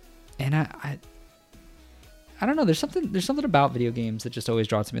 And I don't know. There's something about video games that just always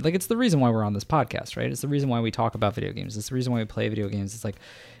draws to me. Like, it's the reason why we're on this podcast, right? It's the reason why we talk about video games. It's the reason why we play video games. It's like,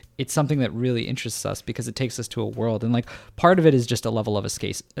 it's something that really interests us because it takes us to a world. And like, part of it is just a level of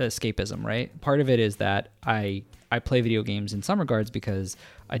escapism, right? Part of it is that I play video games in some regards because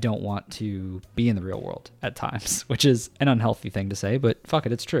I don't want to be in the real world at times, which is an unhealthy thing to say, but fuck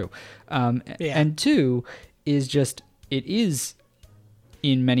it, it's true. And two is just, it is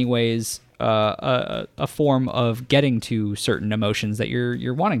in many ways a form of getting to certain emotions that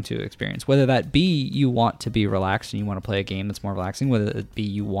you're wanting to experience, whether that be you want to be relaxed and you want to play a game that's more relaxing, whether it be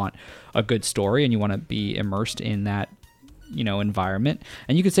you want a good story and you want to be immersed in that, environment.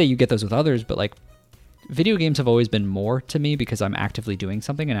 And you could say you get those with others, but like, video games have always been more to me because I'm actively doing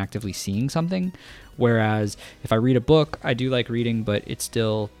something and actively seeing something. Whereas if I read a book, I do like reading, but it's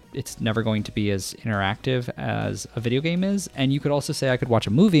never going to be as interactive as a video game is. And you could also say I could watch a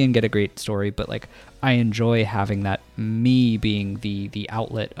movie and get a great story, but like, I enjoy having that me being the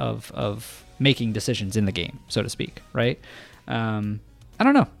outlet of making decisions in the game, so to speak, right? I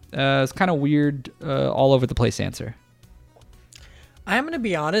don't know. It's kind of weird, all over the place answer. I'm going to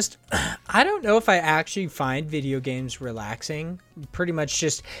be honest. I don't know if I actually find video games relaxing, pretty much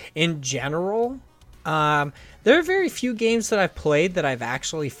just in general. There are very few games that I've played that I've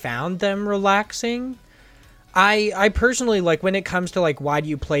actually found them relaxing. I personally, like, when it comes to like, why do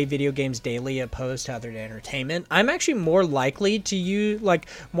you play video games daily opposed to other entertainment, I'm actually more likely to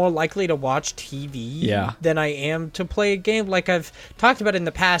watch TV than I am to play a game. Like I've talked about in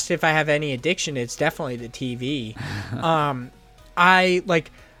the past, if I have any addiction, it's definitely the TV.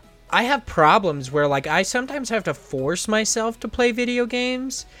 I have problems where like I sometimes have to force myself to play video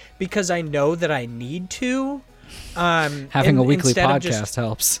games because I know that I need to. Having a weekly podcast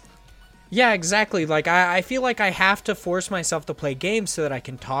helps. Yeah, exactly. Like I feel like I have to force myself to play games so that I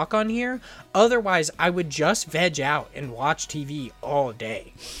can talk on here. Otherwise, I would just veg out and watch TV all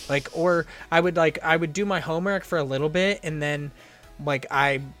day. Or I would do my homework for a little bit and then like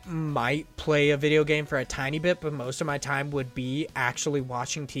I might play a video game for a tiny bit, but most of my time would be actually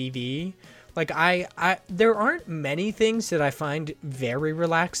watching TV. Like there aren't many things that I find very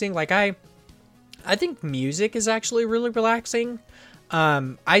relaxing. Like I think music is actually really relaxing.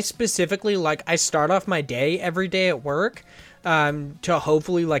 I specifically I start off my day every day at work to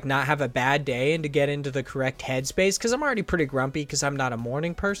hopefully like not have a bad day and to get into the correct headspace, because I'm already pretty grumpy because I'm not a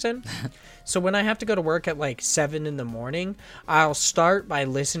morning person. So when I have to go to work at like 7 a.m, I'll start by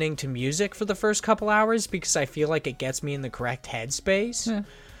listening to music for the first couple hours because I feel like it gets me in the correct headspace. Yeah,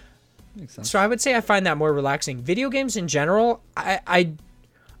 makes sense. So I would say I find that more relaxing. Video games in general, I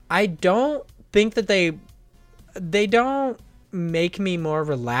don't think that they don't make me more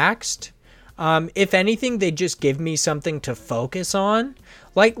relaxed. If anything, they just give me something to focus on.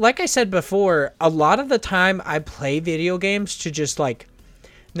 Like I said before, a lot of the time I play video games to just like,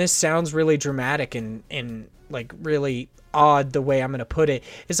 this sounds really dramatic and like really odd the way I'm gonna put it,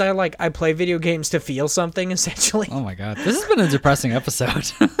 is I play video games to feel something, essentially. Oh my god, this has been a depressing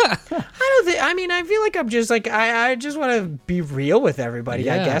episode. I feel like I'm just like I just want to be real with everybody,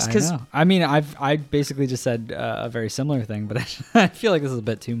 I guess, because I basically just said a very similar thing, but I feel like this is a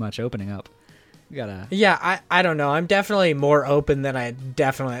bit too much opening up. I don't know. I'm definitely more open than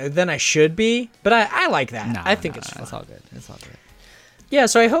I should be, but I like that. I think it's fun. It's all good. Yeah,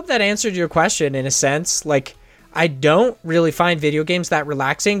 so I hope that answered your question in a sense. Like, I don't really find video games that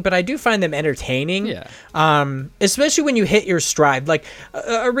relaxing, but I do find them entertaining. Yeah. Especially when you hit your stride. Like,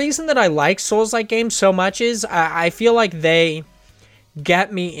 a reason that I like Souls-like games so much is I feel like they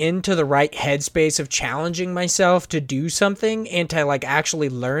get me into the right headspace of challenging myself to do something and to like actually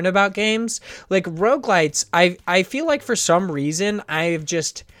learn about games. Like roguelites, I feel like for some reason I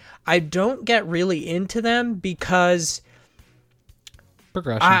don't get really into them because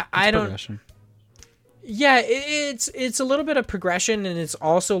progression. Yeah, it's a little bit of progression, and it's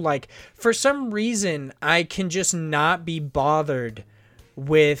also like for some reason I can just not be bothered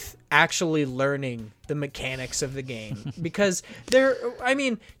with actually learning the mechanics of the game because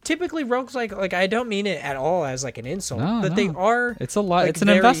typically roguelike, like I don't mean it at all as like an insult, but they are, it's a lot, like, it's an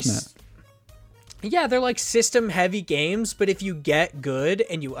investment. Yeah, they're like system heavy games, but if you get good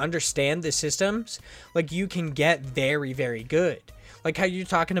and you understand the systems, like you can get very, very good. Like how you're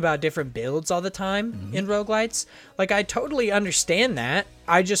talking about different builds all the time in roguelites. Like I totally understand that.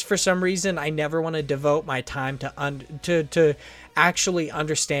 I just, for some reason, I never want to devote my time to actually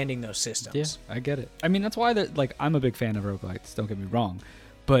understanding those systems. Yeah, I get it. I mean, that's why like I'm a big fan of roguelites, don't get me wrong,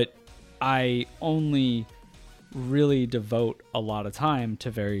 but I only really devote a lot of time to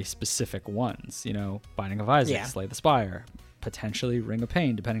very specific ones, you know, Binding of Isaac, Slay the Spire, potentially Ring of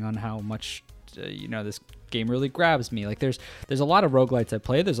Pain, depending on how much this game really grabs me. Like there's a lot of roguelites I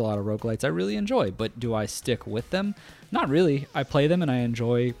play, there's a lot of roguelites I really enjoy, but do I stick with them? Not really. I play them and I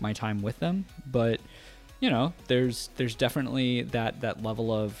enjoy my time with them, but you know, there's definitely that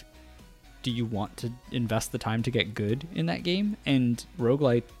level of, do you want to invest the time to get good in that game? And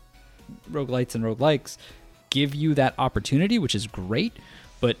roguelites and roguelikes give you that opportunity, which is great,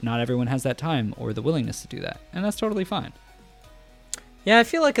 but not everyone has that time or the willingness to do that, and that's totally fine. Yeah, I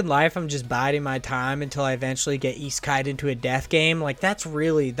feel like in life I'm just biding my time until I eventually get isekai'd into a death game. Like that's well,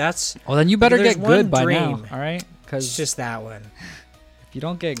 then you better get good by now, all right? Because it's just that one. If you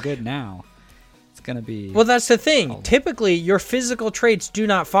don't get good now, it's gonna be, well, that's the thing. Typically your physical traits do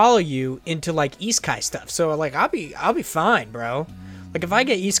not follow you into like isekai stuff, so like I'll be fine, bro. Like if I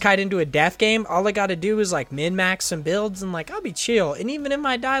get isekai'd into a death game, all I gotta do is like min-max some builds and like I'll be chill. And even if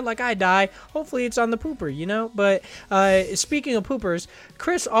I die, like I die, hopefully it's on the pooper, you know? But speaking of poopers,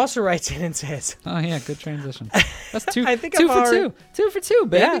 Chris also writes in and says, oh yeah, good transition. That's two, I think two for two. 2 for 2,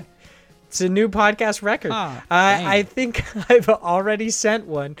 baby. Yeah. It's a new podcast record. I think I've already sent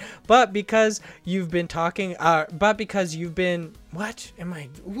one, but because you've been talking, what's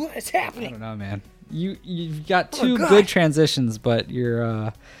happening? I don't know, man. You've got two good transitions, but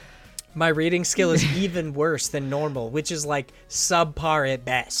your my reading skill is even worse than normal, which is like subpar at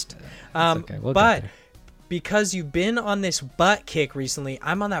best. Okay. We'll but because you've been on this butt kick recently,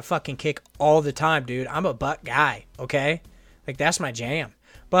 I'm on that fucking kick all the time, dude. I'm a butt guy, okay? Like that's my jam.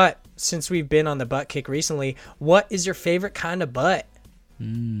 But since we've been on the butt kick recently, what is your favorite kind of butt?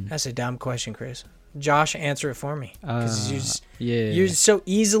 That's a dumb question, Chris. Josh, answer it for me. Because you so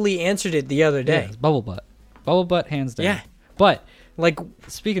easily answered it the other day. Yeah, bubble butt. Bubble butt, hands down. Yeah. But, like,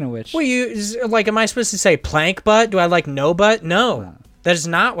 speaking of which... Well, am I supposed to say plank butt? Do I like no butt? No. That is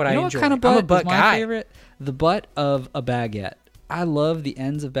not what I enjoy. What kind of butt I'm a butt is my guy. favorite? The butt of a baguette. I love the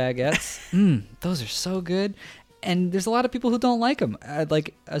ends of baguettes. Those are so good. And there's a lot of people who don't like them,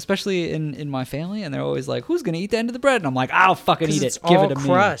 like especially in my family, and they're always like, "Who's gonna eat the end of the bread?" And I'm like, "I'll fucking eat it. Give it to me."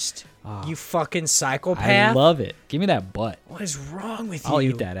 Crust. You fucking psychopath. I love it. Give me that butt. What is wrong with you? I'll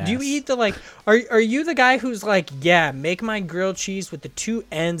eat that ass. Do you eat the like? Are you the guy who's like, yeah, make my grilled cheese with the two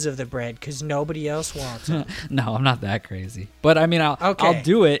ends of the bread because nobody else wants it? No, I'm not that crazy. But I mean, I'll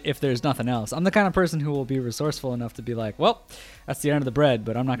do it if there's nothing else. I'm the kind of person who will be resourceful enough to be like, well, that's the end of the bread,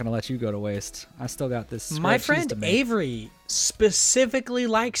 but I'm not gonna let you go to waste. I still got this. My friend Avery specifically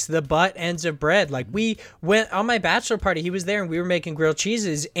likes the butt ends of bread. Like we went on my bachelor party, he was there, and we were making grilled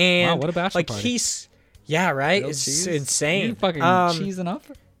cheeses. And wow, what a bachelor party! Yeah, right. Grilled it's cheese? insane. You fucking cheesing up.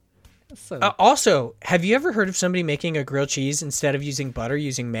 Also, have you ever heard of somebody making a grilled cheese instead of using butter,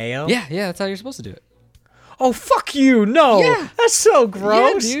 using mayo? Yeah, that's how you're supposed to do it. Oh, fuck you. No. Yeah. That's so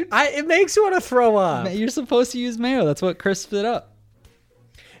gross. Yeah, dude. It makes me want to throw up. You're supposed to use mayo. That's what crisps it up.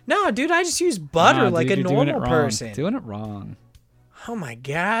 No, dude, I just use butter like a normal person. Doing it wrong. Oh, my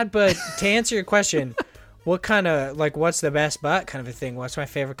God. But to answer your question, what kind of, like, what's the best butt kind of a thing? What's my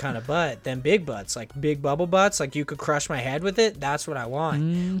favorite kind of butt? Then big butts, like big bubble butts, like you could crush my head with it. That's what I want.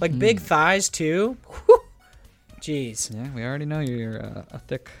 Mm-hmm. Like big thighs, too. Whew. Jeez. Yeah, we already know you're a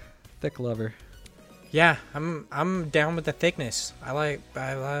thick lover. Yeah, I'm down with the thickness.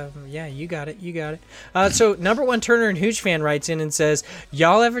 Yeah, you got it. So number one Turner and Hooch fan writes in and says,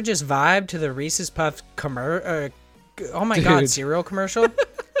 y'all ever just vibe to the Reese's Puffs oh my God, cereal commercial?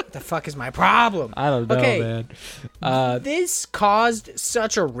 What the fuck is my problem? I don't know, man. This caused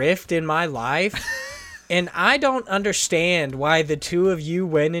such a rift in my life. And I don't understand why the two of you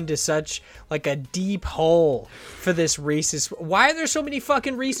went into such like a deep hole for this Reese's. Why are there so many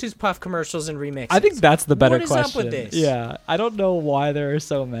fucking Reese's Puff commercials and remixes? I think that's the better question. What is up with this? Yeah, I don't know why there are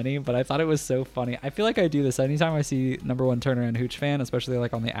so many, but I thought it was so funny. I feel like I do this anytime I see number one Turner and Hooch fan, especially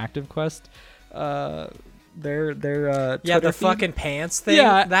like on the Active Quest their Yeah, Twitter the feed. fucking pants thing.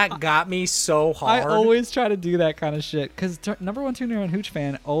 Yeah, that got me so hard. I always try to do that kind of shit because number one tuner and Hooch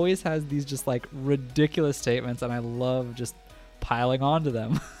fan always has these just like ridiculous statements, and I love just piling onto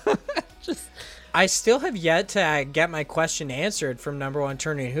them. Just I still have yet to get my question answered from number one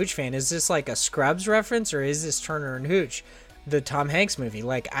Turner and Hooch fan. Is this like a Scrubs reference or is this Turner and Hooch, the Tom Hanks movie?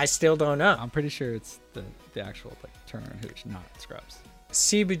 Like, I still don't know. I'm pretty sure it's the actual like Turner and Hooch, not Scrubs.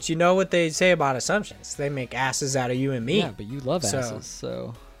 See, but you know what they say about assumptions. They make asses out of you and me. Yeah, but you love asses,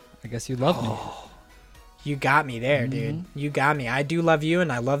 so I guess you love me. You got me there, dude. You got me. I do love you, and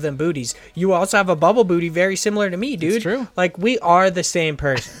I love them booties. You also have a bubble booty very similar to me, dude. It's true. Like, we are the same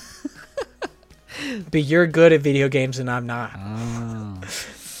person. But you're good at video games, and I'm not. Oh.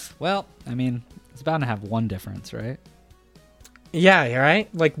 Well, I mean, it's bound to have one difference, right? Yeah,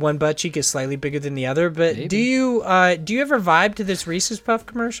 right? Like, one butt cheek is slightly bigger than the other. But Maybe. do you ever vibe to this Reese's Puff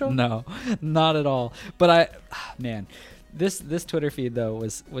commercial? No, not at all. But man, this Twitter feed though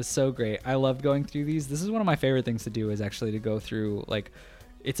was so great. I loved going through these. This is one of my favorite things to do, is actually to go through, like,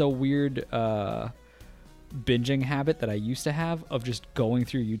 it's a weird binging habit that I used to have of just going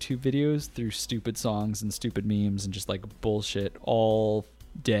through YouTube videos through stupid songs and stupid memes and just like bullshit all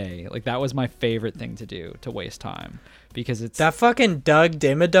day. Like, that was my favorite thing to do to waste time, because it's That fucking Doug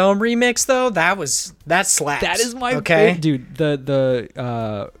Dimmadome remix, though, that slaps. that is my okay. dude.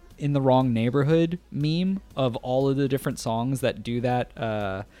 The In the Wrong Neighborhood meme of all of the different songs that do that.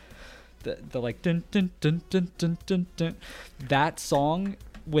 The like dun, dun, dun, dun, dun, dun, dun. That song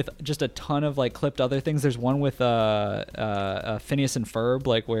with just a ton of like clipped other things. There's one with Phineas and Ferb,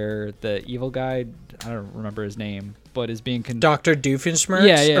 like where the evil guy, I don't remember his name, but is being Dr. Doofenshmirtz?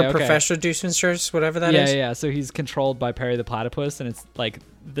 Yeah, or okay. Professor Doofenshmirtz, whatever that is. Yeah. So he's controlled by Perry the Platypus, and it's like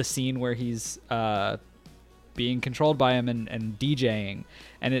the scene where he's being controlled by him and DJing,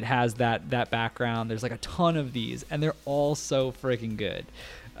 and it has that background. There's like a ton of these, and they're all so freaking good.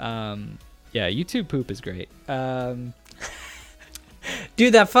 Yeah, YouTube poop is great.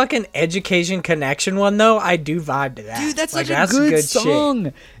 Dude, that fucking Education Connection one, though, I do vibe to that. Dude, that's like, such that's a good shit.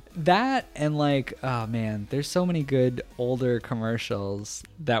 song. That and like, oh man, there's so many good older commercials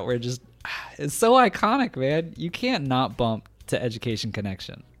that were just, it's so iconic, man. You can't not bump to Education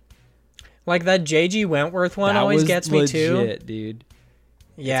Connection. Like that J.G. Wentworth one That always was gets me too. legit, dude.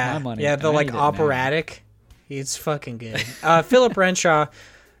 Yeah, my money, yeah, and the I like need it now. operatic. It's fucking good. Philip Renshaw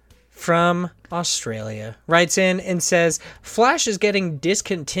from Australia writes in and says, Flash is getting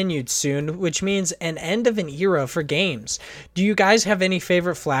discontinued soon, which means an end of an era for games. Do you guys have any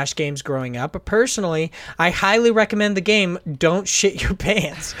favorite Flash games growing up? Personally, I highly recommend the game Don't Shit Your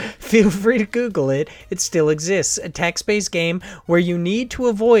Pants. Feel free to Google it. It still exists. A text-based game where you need to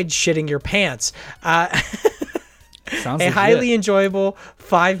avoid shitting your pants. Sounds A legit. highly enjoyable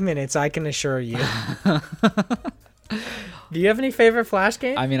 5 minutes, I can assure you. Do you have any favorite Flash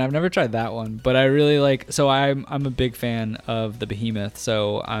games? I mean, I've never tried that one, but I really like. So I'm a big fan of the Behemoth.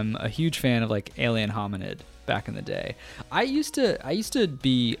 So I'm a huge fan of like Alien Hominid back in the day. I used to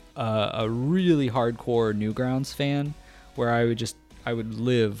be a really hardcore Newgrounds fan, where I would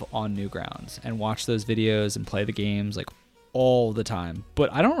live on Newgrounds and watch those videos and play the games like all the time.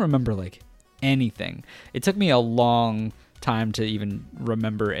 But I don't remember like anything. It took me a long time to even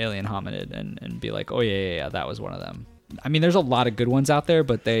remember Alien Hominid and be like, oh yeah, that was one of them. I mean, there's a lot of good ones out there,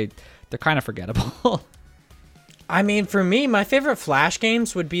 but they're kind of forgettable. I mean, for me, my favorite Flash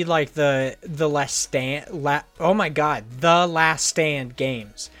games would be like the Last Stand. Oh my God, the Last Stand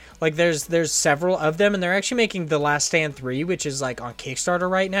games. Like there's several of them, and they're actually making the Last Stand 3, which is like on Kickstarter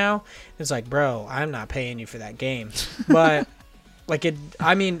right now. It's like, bro, I'm not paying you for that game, but. Like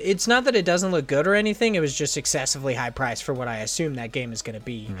I mean, it's not that it doesn't look good or anything. It was just excessively high price for what I assume that game is going to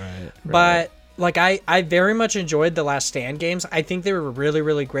be. Right. But like I very much enjoyed the Last Stand games. I think they were really,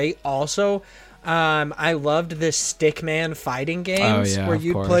 really great. Also, I loved the Stickman fighting games where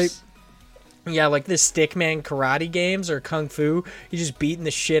you play. Yeah, like the Stickman karate games or kung fu. You just beating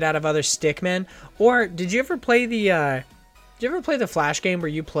the shit out of other Stickmen. Or did you ever play the? Did you ever play the Flash game where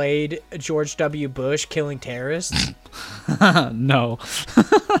you played George W. Bush killing terrorists? No.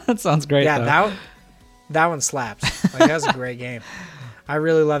 That sounds great. Yeah, though. that one slaps. Like, that was a great game. I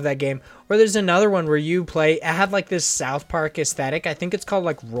really love that game. Or there's another one where you play. It had like this South Park aesthetic. I think it's called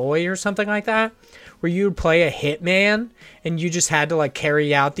like Roy or something like that. Where you would play a hitman and you just had to like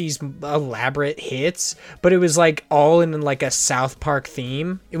carry out these elaborate hits, but it was like all in like a South Park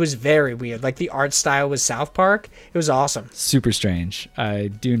theme. It was very weird. Like the art style was South Park. It was awesome. Super strange. I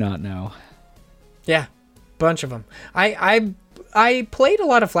do not know. Yeah, bunch of them. I I played a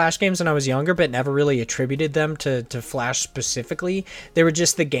lot of Flash games when I was younger, but never really attributed them to Flash specifically. They were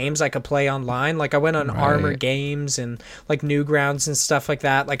just the games I could play online. Like I went on Armor Games and like Newgrounds and stuff like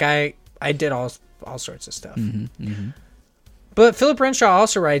that. Like I did all sorts of stuff. But Philip Renshaw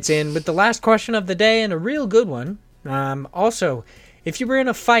also writes in with the last question of the day, and a real good one. Also, if you were in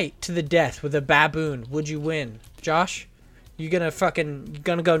a fight to the death with a baboon, would you win? Josh, you gonna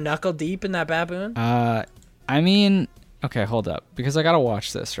go knuckle deep in that baboon? I mean, okay, hold up, because I gotta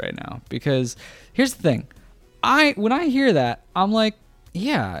watch this right now. Because here's the thing, when I hear that, I'm like,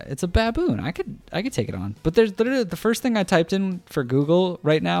 yeah, it's a baboon. I could take it on. But there's literally the first thing I typed in for Google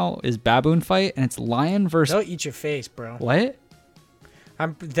right now is baboon fight, and it's lion versus. They'll eat your face, bro. What?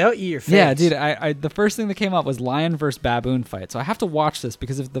 They'll eat your face. Yeah, dude. I the first thing that came up was lion versus baboon fight. So I have to watch this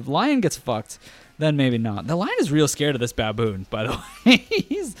because if the lion gets fucked, then maybe not. The lion is real scared of this baboon, by the way.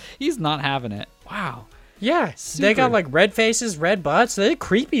 he's not having it. Wow. Yeah, Super. They got like red faces, red butts. They're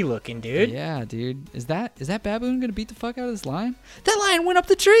creepy looking, dude. Yeah, dude. Is that baboon gonna beat the fuck out of this lion? That lion went up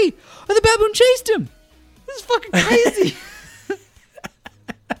the tree, and the baboon chased him. This is fucking crazy.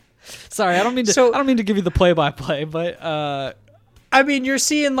 Sorry, I don't mean to give you the play-by-play, but I mean, you're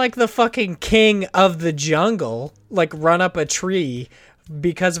seeing like the fucking king of the jungle like run up a tree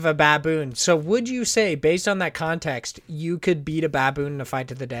because of a baboon. So would you say, based on that context, you could beat a baboon in a fight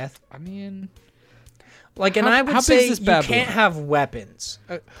to the death? I mean, like, and I would say you can't have weapons.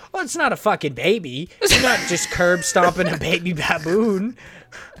 Well, it's not a fucking baby. You're not just curb stomping a baby baboon.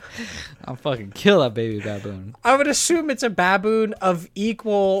 I'll fucking kill that baby baboon. I would assume it's a baboon of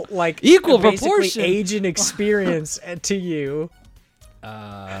equal proportion, age and experience to you.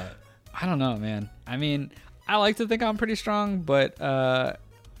 I don't know, man. I mean, I like to think I'm pretty strong, but I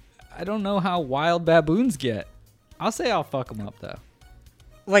don't know how wild baboons get. I'll say I'll fuck them up, though.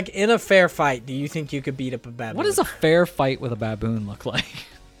 Like, in a fair fight, do you think you could beat up a baboon? What does a fair fight with a baboon look like?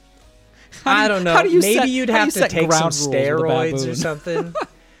 I don't know. Maybe you'd have to take some steroids or something.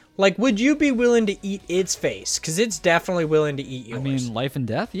 Like, would you be willing to eat its face? Because it's definitely willing to eat yours. I mean, life and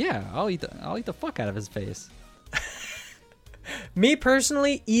death? Yeah, I'll eat the fuck out of his face. Me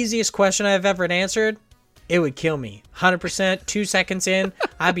personally, easiest question I've ever answered, it would kill me. 100%, 2 seconds in,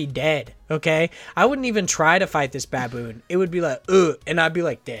 I'd be dead, okay? I wouldn't even try to fight this baboon. It would be like, ugh, and I'd be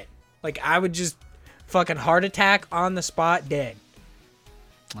like dead. Like, I would just fucking heart attack on the spot, dead.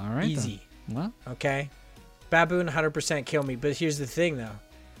 All right. Easy. Then. Well. Okay? Baboon 100% kill me, but here's the thing, though.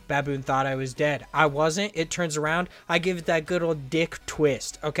 Baboon thought I was dead. I wasn't. It turns around. I give it that good old dick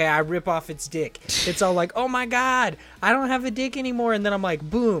twist. Okay, I rip off its dick. It's all like, oh my god, I don't have a dick anymore. And then I'm like,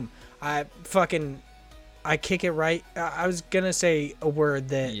 boom. I kick it right. I was gonna say a word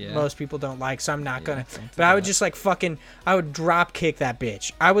that most people don't like, so I'm not gonna. But I would just like I would drop kick that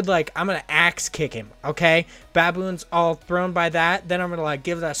bitch. I'm gonna axe kick him. Okay, baboon's all thrown by that. Then I'm gonna like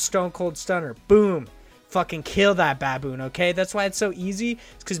give that stone cold stunner. Boom. Fucking kill that baboon, okay? That's why it's so easy.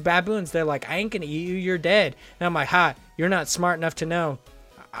 It's because baboons, they're like, I ain't gonna eat you, you're dead. And I'm like, ha, you're not smart enough to know.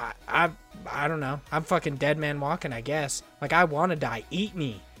 I don't know. I'm fucking dead man walking, I guess. Like, I want to die. Eat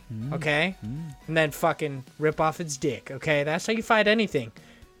me, okay? And then fucking rip off its dick, okay? That's how you fight anything.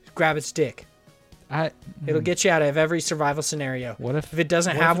 Grab its dick. It'll get you out of every survival scenario. What if it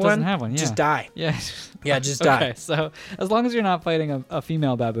doesn't have one? Yeah. Just die. Yeah. Yeah, just die. Okay, so as long as you're not fighting a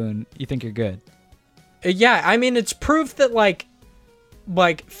female baboon, you think you're good. Yeah, I mean, it's proof that, like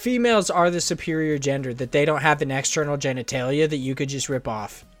females are the superior gender, that they don't have an external genitalia that you could just rip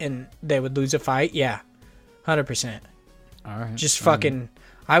off and they would lose a fight. Yeah, 100%. All right. Just fucking,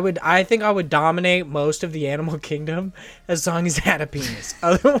 I think I would dominate most of the animal kingdom as long as I had a penis.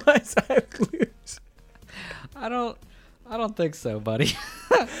 Otherwise, I would lose. I don't think so, buddy.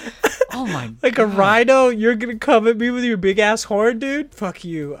 Oh my god. Like a rhino, you're gonna come at me with your big ass horn, dude? Fuck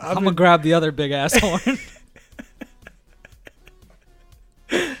you. I'm gonna grab the other big ass horn.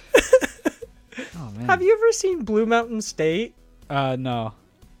 Oh man. Have you ever seen Blue Mountain State? No.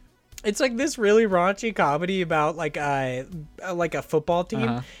 It's like this really raunchy comedy about like a football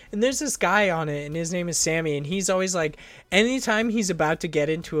team, and there's this guy on it, and his name is Sammy, and he's always like, anytime he's about to get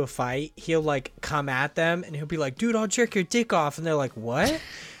into a fight, he'll like come at them, and he'll be like, "Dude, I'll jerk your dick off," and they're like, "What?"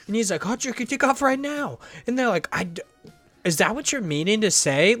 And he's like, "I'll jerk your dick off right now," and they're like, "Is that what you're meaning to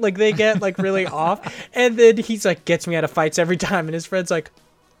say?" Like they get like really off, and then he's like, gets me out of fights every time, and his friend's like,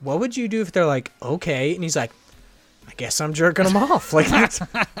 "What would you do if they're like, okay?" And he's like, I guess I'm jerking them off. Like that's.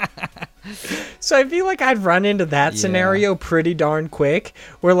 So I feel like I'd run into that scenario pretty darn quick,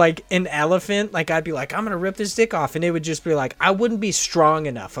 where like an elephant, like I'd be like, I'm gonna rip this dick off, and it would just be like, I wouldn't be strong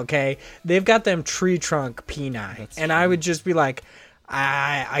enough. Okay, they've got them tree trunk peni, and I would just be like,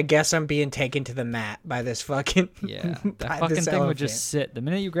 I guess I'm being taken to the mat by this fucking Yeah, by that fucking this thing would elephant. just sit. The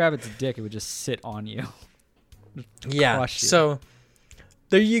minute you grab its dick, it would just sit on you. Yeah. Crush you. So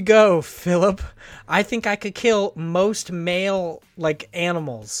there you go, Philip. I think I could kill most male like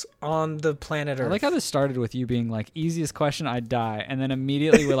animals on the planet Earth. I like how this started with you being like, easiest question, I'd die, and then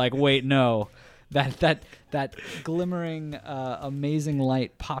immediately we're like, wait, no. That glimmering, amazing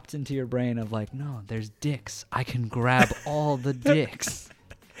light popped into your brain of like, no, there's dicks. I can grab all the dicks.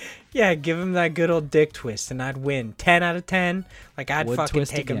 Yeah, give him that good old dick twist, and I'd win 10 out of 10. Like I'd Would fucking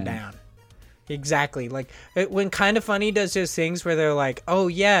twist take him again. down. Exactly. Like when Kind of Funny does those things where they're like, "Oh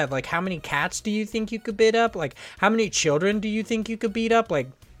yeah, like how many cats do you think you could beat up? Like how many children do you think you could beat up?" Like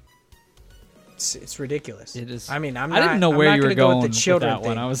it's ridiculous. It is. I mean, I didn't know where you were going with that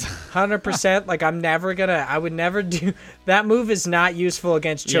one. I was 100%. Like I would never do that. Move is not useful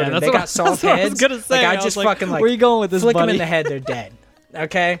against Yeah, children. that's They what- got soft that's what I was heads. gonna say. Like I I was just like, fucking like where you going with this, flick them buddy? in the head, they're dead.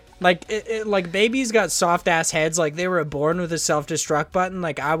 Okay, like like babies got soft ass heads. Like they were born with a self destruct button.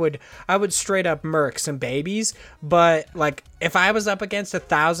 Like I would straight up murk some babies. But like if I was up against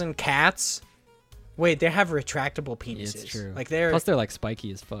 1,000 cats, wait, they have retractable penises. It's true. Like they're Plus, they're like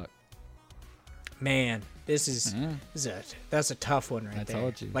spiky as fuck. man. This is that's a tough one right I there.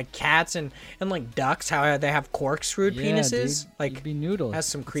 told you. Like cats and like ducks, how they have corkscrewed penises. Dude, Like you'd be noodles. that's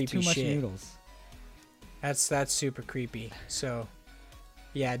some It's creepy too much shit. noodles. That's super creepy. So,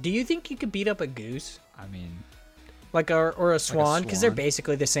 yeah. Do you think you could beat up a goose, I mean, like or a swan? Because they're swan?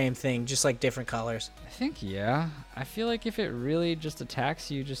 basically the same thing, just like different colors. I think yeah. I feel like if it really just attacks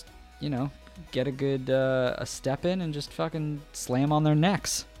you, just get a good a step in and just fucking slam on their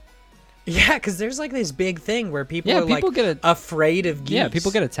necks. Yeah, because there's like this big thing where people Yeah, are people like get afraid of geese. Yeah, people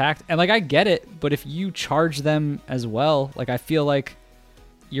get attacked, and like I get it, but if you charge them as well, like I feel like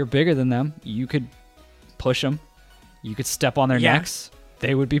you're bigger than them. You could push them. You could step on their Yeah. necks.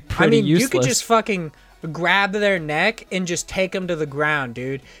 They would be I pretty mean, useless. you could just fucking grab their neck and just take them to the ground,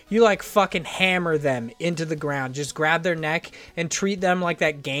 dude. You like fucking hammer them into the ground. Just grab their neck and treat them like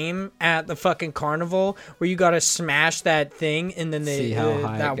that game at the fucking carnival where you gotta smash that thing and then See how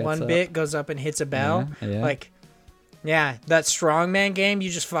high it that gets one up. bit goes up and hits a bell. Yeah. Like, yeah, that strongman game.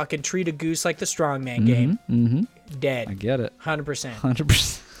 You just fucking treat a goose like the strongman game. Mm-hmm. Dead. I get it. 100%.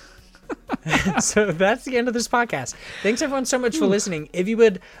 100%. So that's the end of this podcast. Thanks everyone so much for listening. If you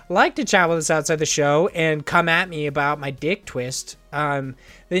would like to chat with us outside the show and come at me about my dick twist, then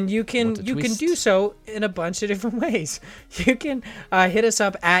you can twist? do so in a bunch of different ways. You can hit us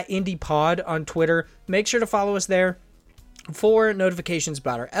up at IndiePod on Twitter. Make sure to follow us there for notifications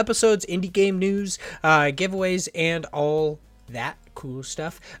about our episodes, indie game news, giveaways, and all that cool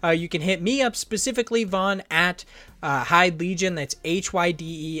stuff. You can hit me up specifically, Vaughn, at Hyde Legion. That's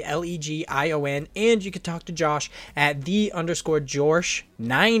HYDELEGION. And you can talk to Josh at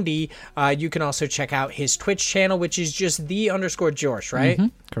 _Jorsh90. You can also check out his Twitch channel, which is just _Jorsh, right?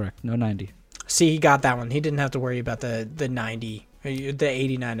 Correct. No 90. See, he got that one. He didn't have to worry about the 90, the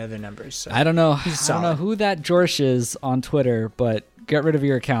 89 other numbers. So. I don't know. I don't know solid. who that Jorsh is on Twitter, but get rid of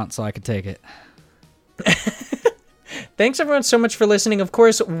your account so I can take it. Thanks everyone so much for listening. Of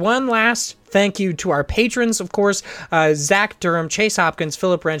course, one last thank you to our patrons. Of course, Zach Durham, Chase Hopkins,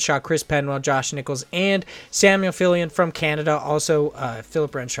 Philip Renshaw, Chris Penwell, Josh Nichols, and Samuel Fillion from Canada. Also,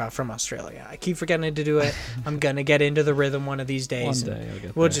 Philip Renshaw from Australia. I keep forgetting to do it. I'm going to get into the rhythm one of these days. One day I'll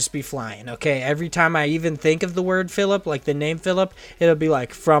get We'll there. just be flying, okay? Every time I even think of the word Philip, like the name Philip, it'll be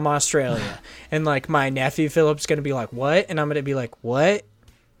like from Australia. And like my nephew Philip's going to be like, what? And I'm going to be like, what?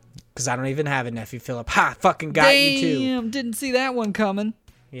 Because I don't even have a nephew Philip. Ha! Fucking got you too. Damn, didn't see that one coming.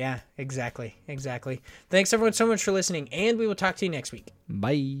 Yeah, exactly. Thanks everyone so much for listening, and we will talk to you next week.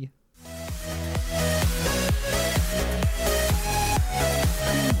 Bye.